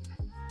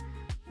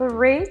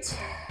 Reach.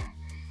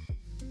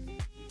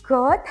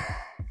 Good.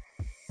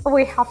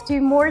 We have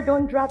 2 more.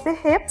 Don't drop the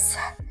hips.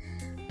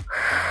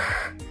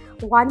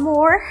 1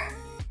 more.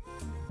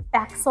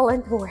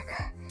 Excellent work.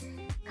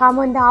 Come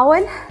on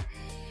down.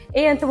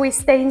 And we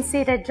stay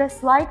seated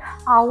just like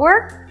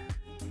our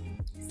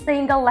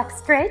single leg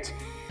stretch.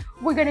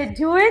 We're gonna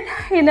do it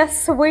in a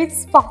sweet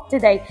spot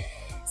today.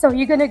 So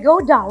you're gonna go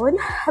down,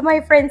 my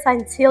friends,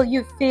 until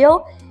you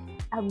feel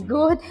a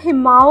good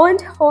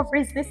amount of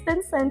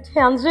resistance and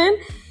tension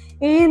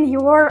in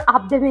your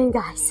abdomen,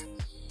 guys.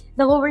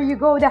 The lower you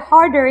go, the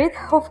harder it,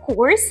 of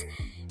course,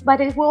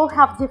 but it will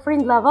have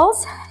different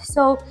levels.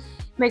 So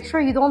make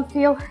sure you don't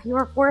feel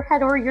your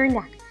forehead or your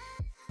neck.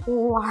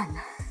 1,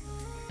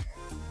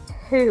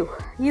 2,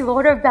 you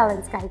lot of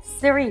balance, guys.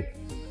 3,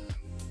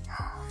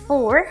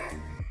 4,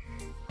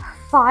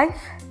 5,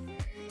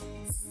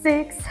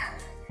 6,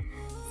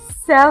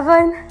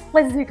 7.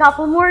 Let's do a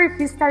couple more if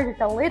you started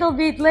a little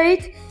bit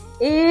late,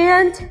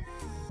 and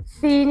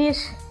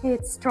finish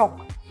it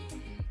strong.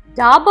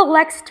 Double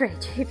leg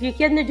stretch. If you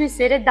cannot do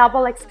seated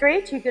double leg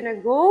stretch, you're gonna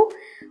go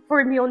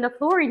for me on the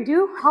floor and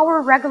do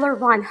our regular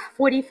one.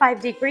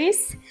 45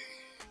 degrees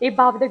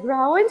above the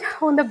ground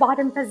on the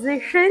bottom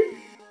position.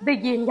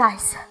 Begin,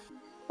 guys.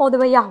 All the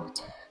way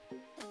out.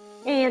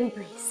 And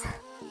breathe.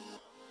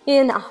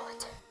 In,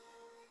 out.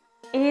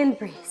 And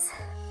breathe.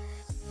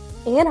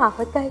 In,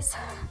 out, guys.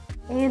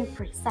 And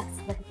breathe.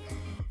 Excellent.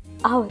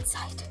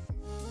 Outside.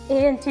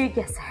 And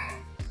together.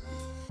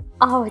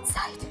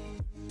 Outside.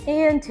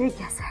 And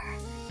together.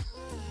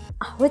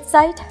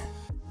 Outside.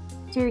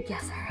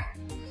 Together.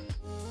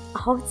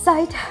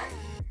 Outside.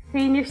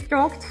 Finish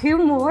strong. 2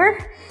 more.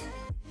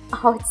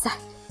 outside,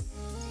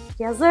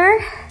 together,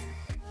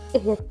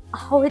 and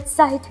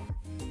outside,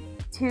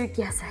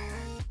 together.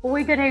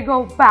 We're gonna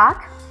go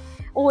back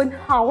on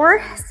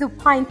our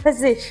supine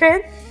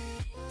position,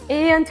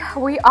 and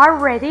we are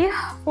ready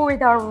for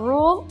the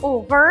roll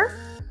over.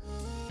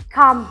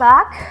 Come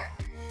back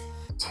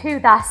to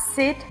the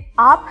sit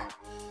up,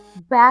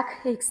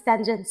 back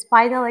extension,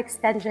 spinal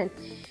extension.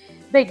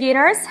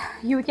 Beginners,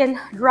 you can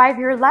drive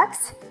your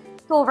legs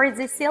towards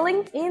the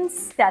ceiling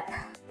instead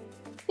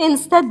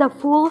the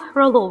full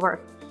rollover.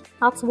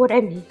 That's what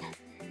I mean.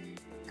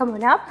 Come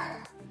on up,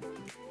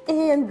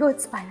 and good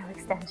spinal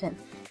extension.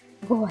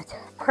 Good,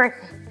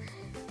 perfect.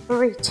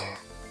 Reach.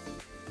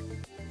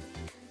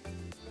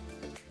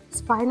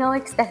 Spinal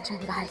extension,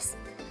 guys.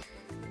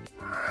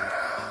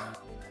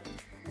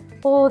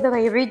 All the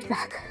way, reach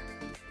back.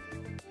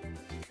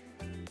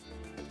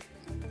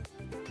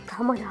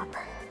 Come on up.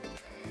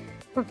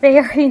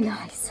 Very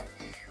nice.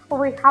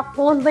 We have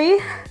only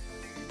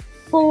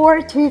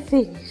 4 to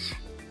finish.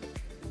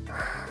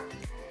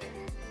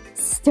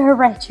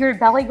 Stretch. Your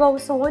belly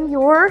goes on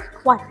your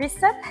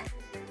quadricep,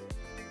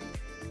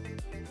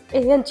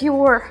 and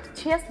your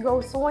chest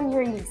goes on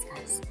your knees,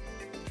 guys.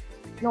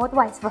 Not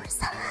vice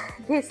versa.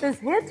 This is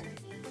it.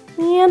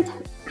 And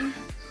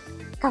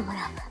come on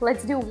up.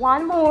 Let's do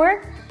one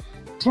more,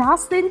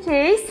 just in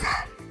case.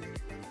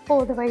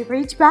 All the way,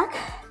 reach back.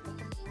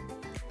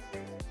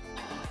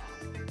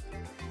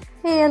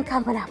 And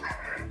come on up.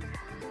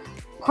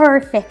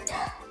 Perfect.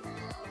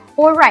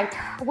 All right,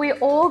 we're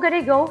all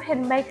gonna go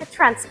and make a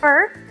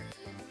transfer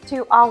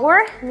to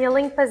our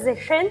kneeling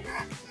position.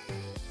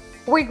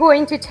 We're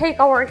going to take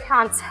our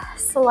hands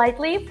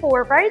slightly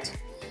forward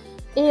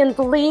and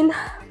lean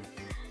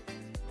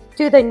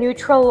to the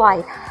neutral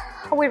line.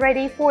 Are we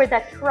ready for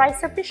the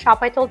tricep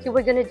push-up? I told you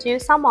we're gonna do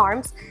some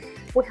arms.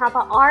 We have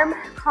an arm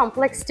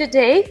complex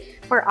today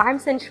for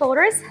arms and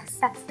shoulders.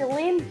 Sexy,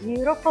 lean,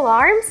 beautiful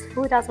arms.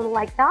 Who doesn't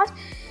like that?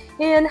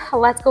 And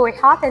let's go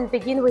ahead and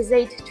begin with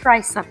 8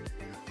 tricep.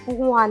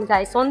 1,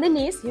 guys, on the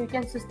knees. You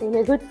can sustain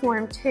a good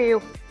form.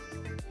 2,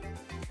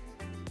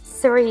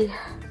 3,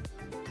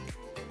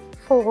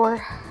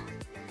 4,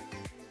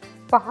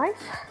 5,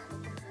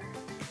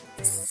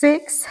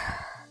 6,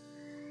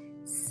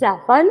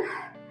 7.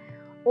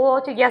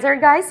 All together,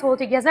 guys, all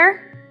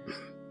together.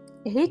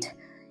 8.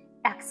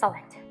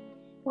 Excellent.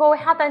 Go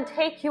ahead and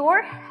take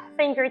your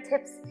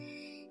fingertips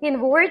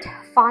inward.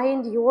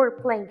 Find your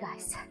plank,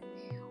 guys.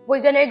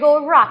 We're gonna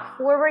go rock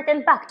forward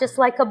and back just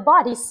like a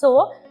body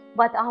saw,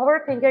 but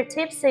our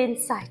fingertips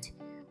inside.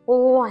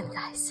 1,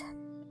 guys.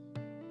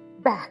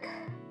 Back.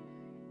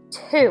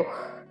 2.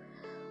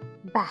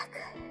 Back.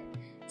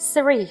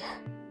 3.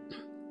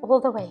 All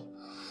the way.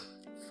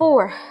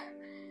 4.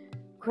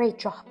 Great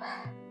job.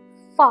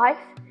 5.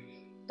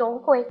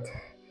 Don't quit.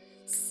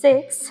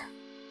 6.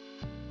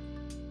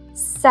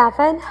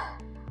 7.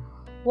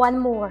 1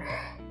 more.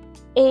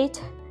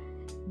 8.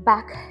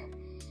 Back.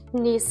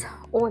 Knees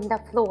on the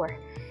floor.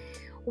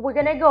 We're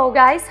gonna go,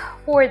 guys,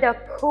 for the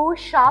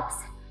push-ups,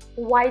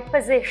 wide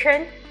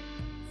position,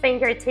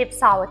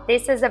 fingertips out.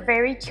 This is a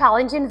very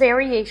challenging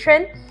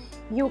variation.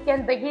 You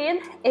can begin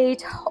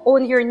 8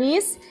 on your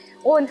knees,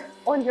 on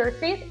your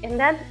feet, and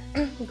then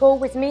go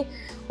with me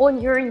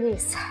on your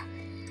knees.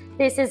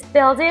 This is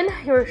building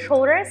your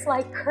shoulders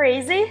like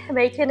crazy,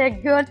 making a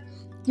good,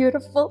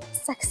 beautiful,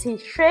 sexy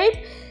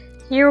shape.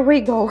 Here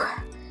we go.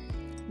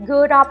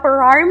 Good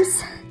upper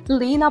arms,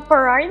 lean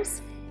upper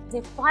arms.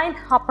 Defined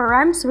upper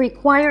arms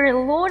require a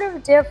lot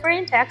of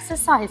different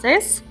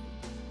exercises.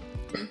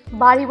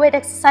 Body weight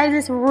exercise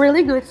is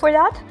really good for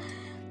that.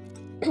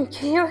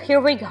 Here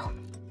we go.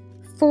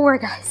 4,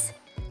 guys.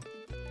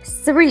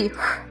 3,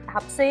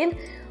 abs in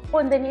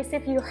on the knees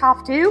if you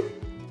have to.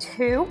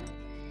 2,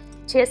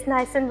 chest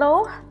nice and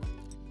low.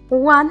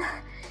 1,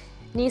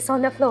 knees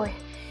on the floor.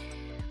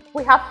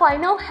 We have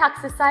final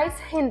exercise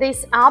in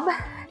this ab,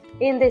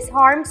 in this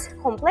arms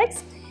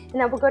complex,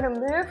 and then we're gonna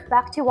move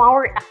back to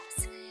our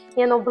abs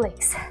and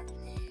obliques.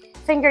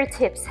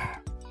 Fingertips,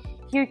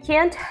 you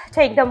can't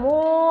take them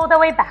all the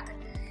way back,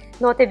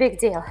 not a big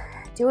deal.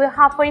 Do it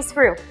halfway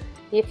through.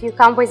 If you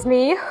come with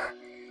me,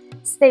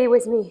 stay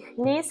with me.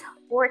 Knees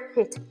or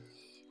feet.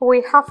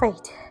 We have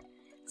 8,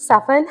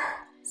 7,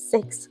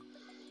 6,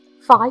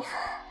 5,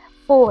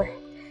 4,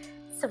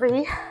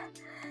 3,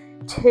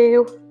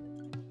 2,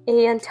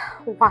 and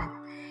 1.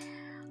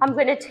 I'm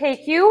gonna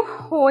take you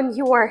on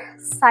your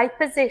side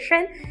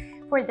position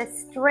for the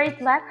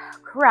straight leg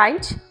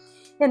crunch,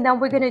 and then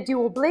we're gonna do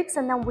obliques,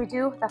 and then we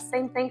do the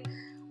same thing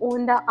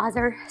on the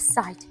other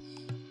side.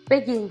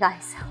 Begin,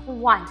 guys.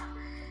 1.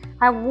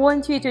 I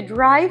want you to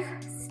drive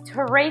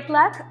straight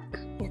leg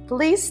at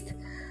least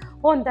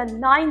on the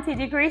 90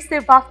 degrees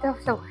above the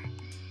floor.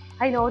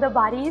 I know the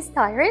body is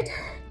tired.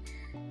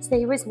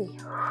 Stay with me.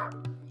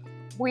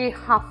 We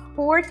have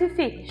 4 to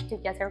finish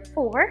together.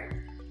 4,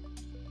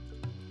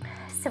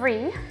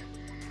 3,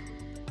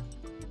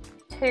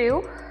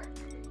 2,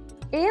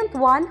 and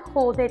 1.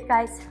 Hold it,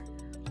 guys.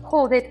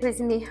 Hold it with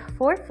me.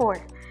 4, 4,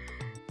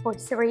 4,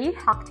 3.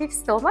 Active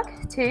stomach.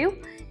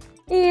 2,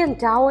 and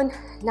down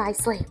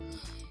nicely.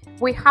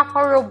 We have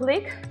our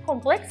oblique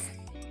complex.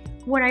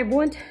 What I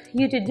want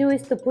you to do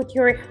is to put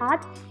your head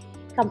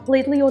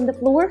completely on the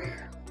floor,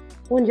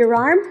 on your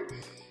arm,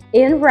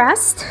 and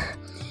rest,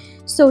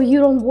 so you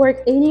don't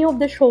work any of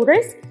the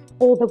shoulders.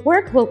 All the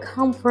work will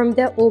come from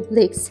the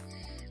obliques.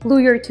 Glue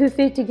your 2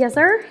 feet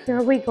together.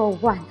 Here we go.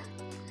 1,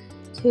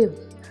 2,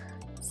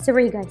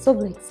 3, guys,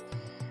 obliques.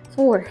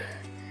 4,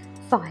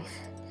 5,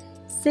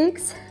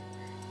 6,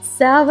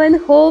 7,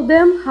 hold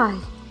them high,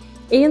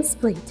 and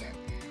split,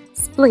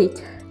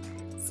 split,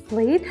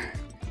 split,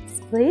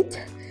 split.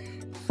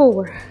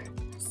 4,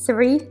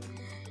 3,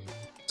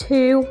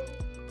 2,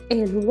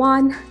 and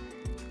 1.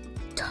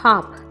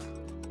 Top.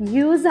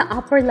 Use the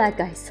upper leg,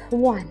 guys.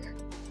 1,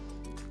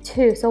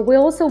 2. So we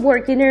also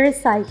work inner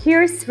side.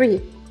 Here,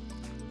 3,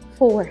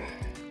 4,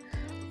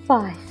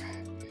 5,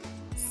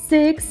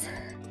 6,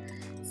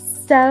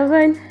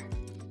 7,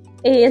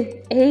 and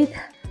 8.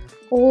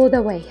 All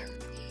the way.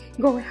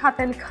 Go ahead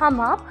and come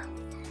up.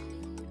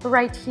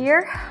 Right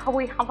here,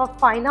 we have a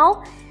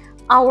final,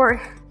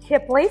 our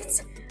hip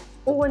lifts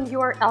on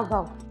your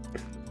elbow.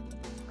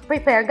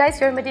 Prepare, guys.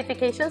 Your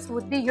modifications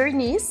would be your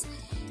knees.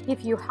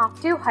 If you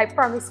have to, I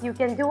promise you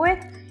can do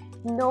it.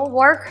 No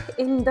work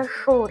in the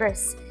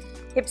shoulders.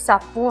 Hips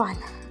up. 1,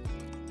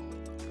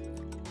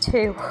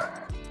 2,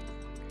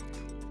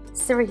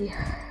 3,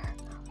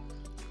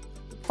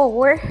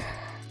 4,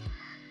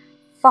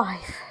 5,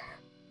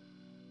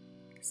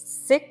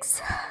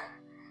 6,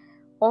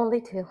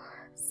 only 2,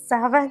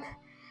 7,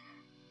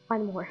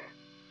 1 more,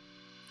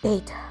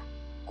 8.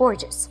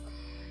 Gorgeous.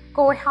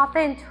 Go ahead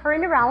and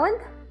turn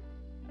around.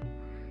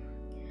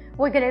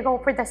 We're gonna go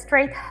for the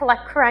straight leg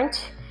crunch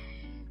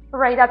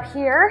right up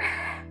here,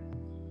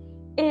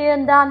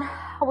 and then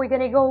we're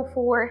gonna go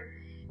for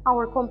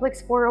our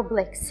complex for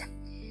obliques.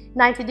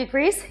 90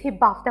 degrees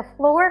above the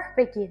floor.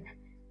 Begin.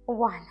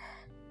 1,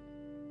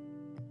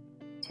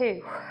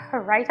 2,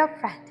 right up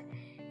front.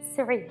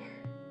 3,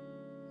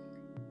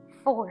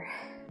 4,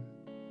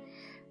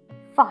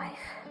 5,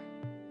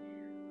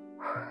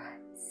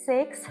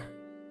 6.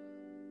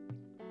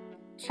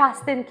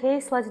 Just in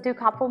case, let's do a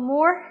couple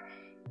more.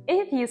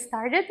 If you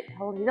started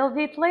a little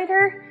bit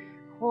later,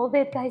 hold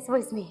it, guys,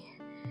 with me.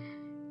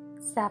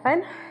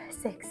 7,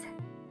 6,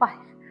 5,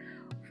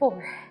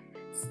 4.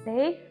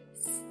 Stay,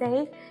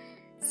 stay,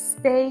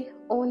 stay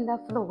on the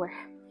floor.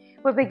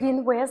 We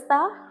begin with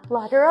the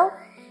lateral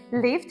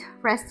lift.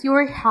 Rest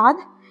your head.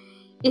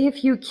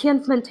 If you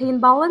can't maintain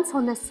balance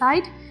on the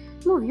side,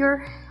 move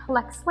your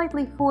legs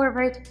slightly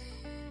forward,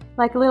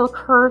 like a little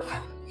curve,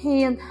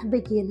 and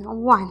begin.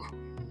 1,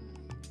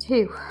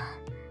 2,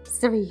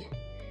 3.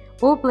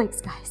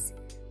 Obliques, guys.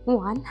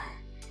 1,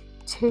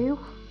 2,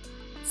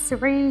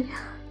 3,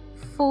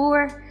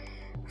 4,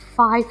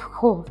 5.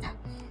 Hold.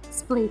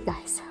 Split,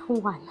 guys.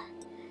 1,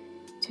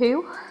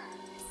 2,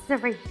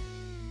 3,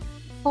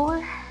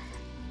 4,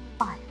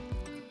 5,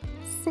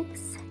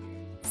 6,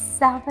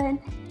 7,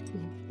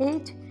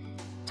 8.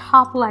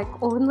 Top leg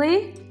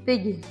only.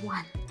 Begin.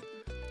 1,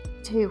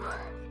 2,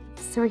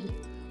 3,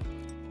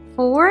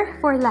 4.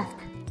 For left.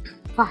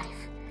 5,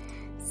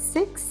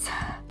 6.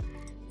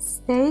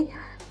 Stay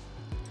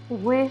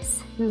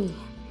with me.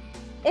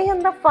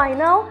 And the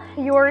final,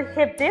 your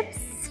hip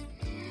dips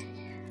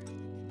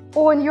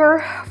on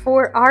your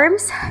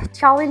forearms.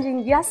 Challenging,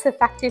 yes.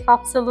 Effective,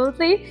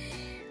 absolutely.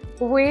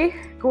 We're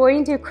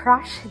going to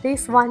crush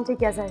this one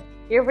together.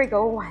 Here we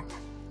go. 1,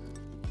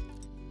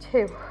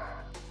 2,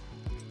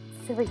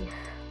 3,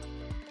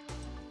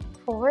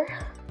 4,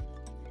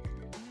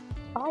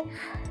 5,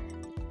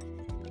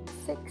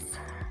 6.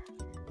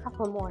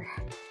 Couple more.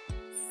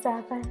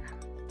 7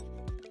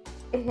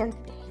 and 8.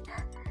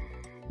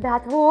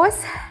 That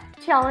was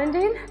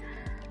challenging,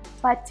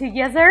 but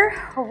together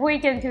we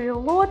can do a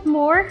lot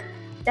more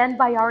than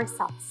by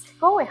ourselves.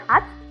 Go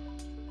ahead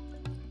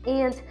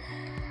and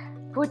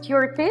put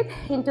your feet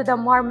into the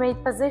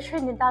mermaid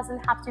position. It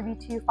doesn't have to be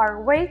too far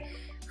away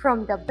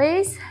from the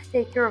base.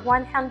 Take your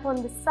one hand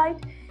on the side.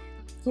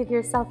 Give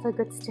yourself a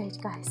good stretch,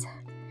 guys.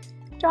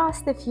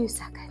 Just a few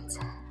seconds.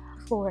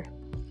 4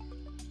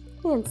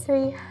 and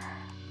 3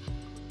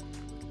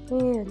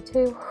 and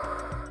 2.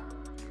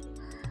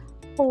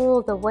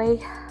 All the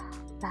way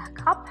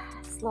back up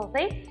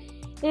slowly.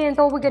 And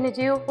all we're gonna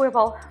do, we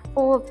will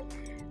fold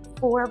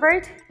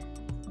forward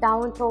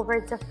down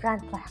towards the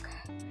front leg.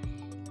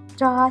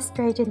 Just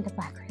straighten the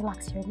back.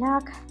 Relax your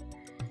neck.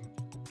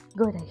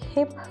 Good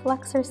hip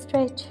flexor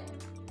stretch.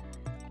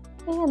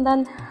 And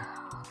then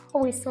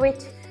we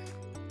switch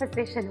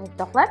position of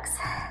the legs.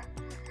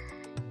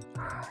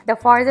 The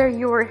farther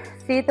your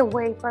feet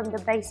away from the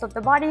base of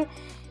the body,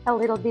 a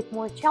little bit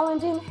more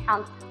challenging.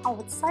 Hand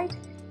outside,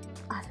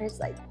 other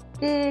side.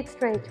 Big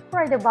stretch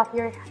right above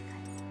your head,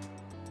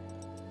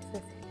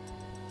 guys.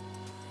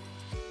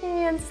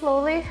 And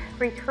slowly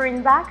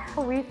return back.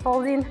 We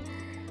folding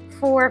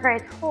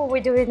forward. All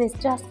we're doing is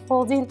just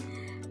folding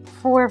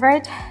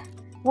forward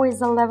with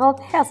the level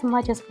as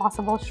much as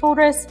possible.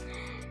 Shoulders.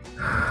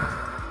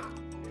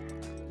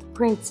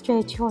 Great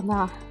stretch on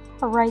the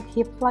right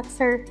hip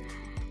flexor.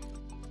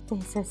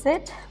 This is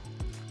it.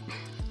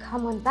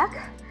 Come on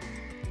back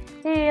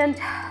and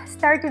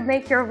start to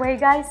make your way,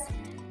 guys,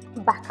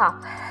 back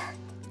up.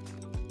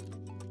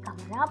 Come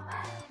on up.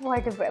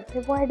 Reward the breath,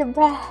 reward the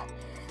breath.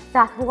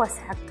 That was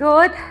a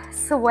good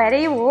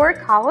sweaty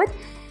workout.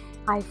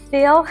 I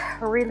feel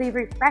really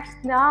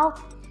refreshed now.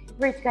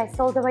 Reach, guys,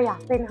 all the way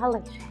up.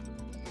 Inhalation.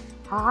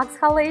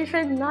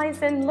 Exhalation,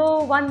 nice and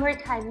low. One more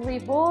time.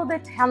 Leave all the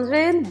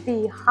tension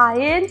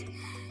behind.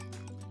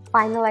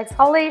 Final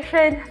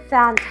exhalation.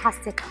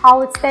 Fantastic.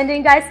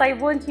 Outstanding, guys. I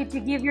want you to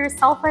give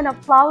yourself an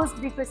applause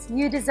because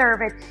you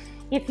deserve it.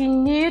 If you're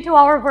new to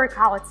our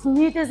workouts,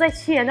 new to the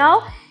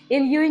channel,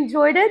 and you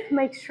enjoyed it,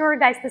 make sure,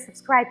 guys, to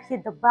subscribe,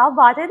 hit the bell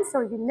button so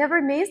you never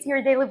miss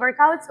your daily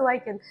workout, so I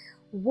can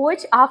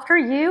watch after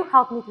you.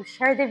 Help me to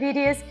share the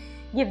videos,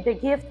 give the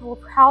gift of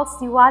health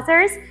to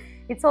others.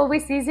 It's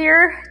always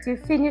easier to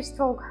finish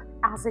strong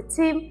as a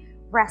team.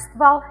 Rest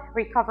well,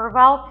 recover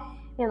well,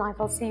 and I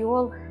will see you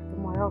all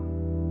tomorrow.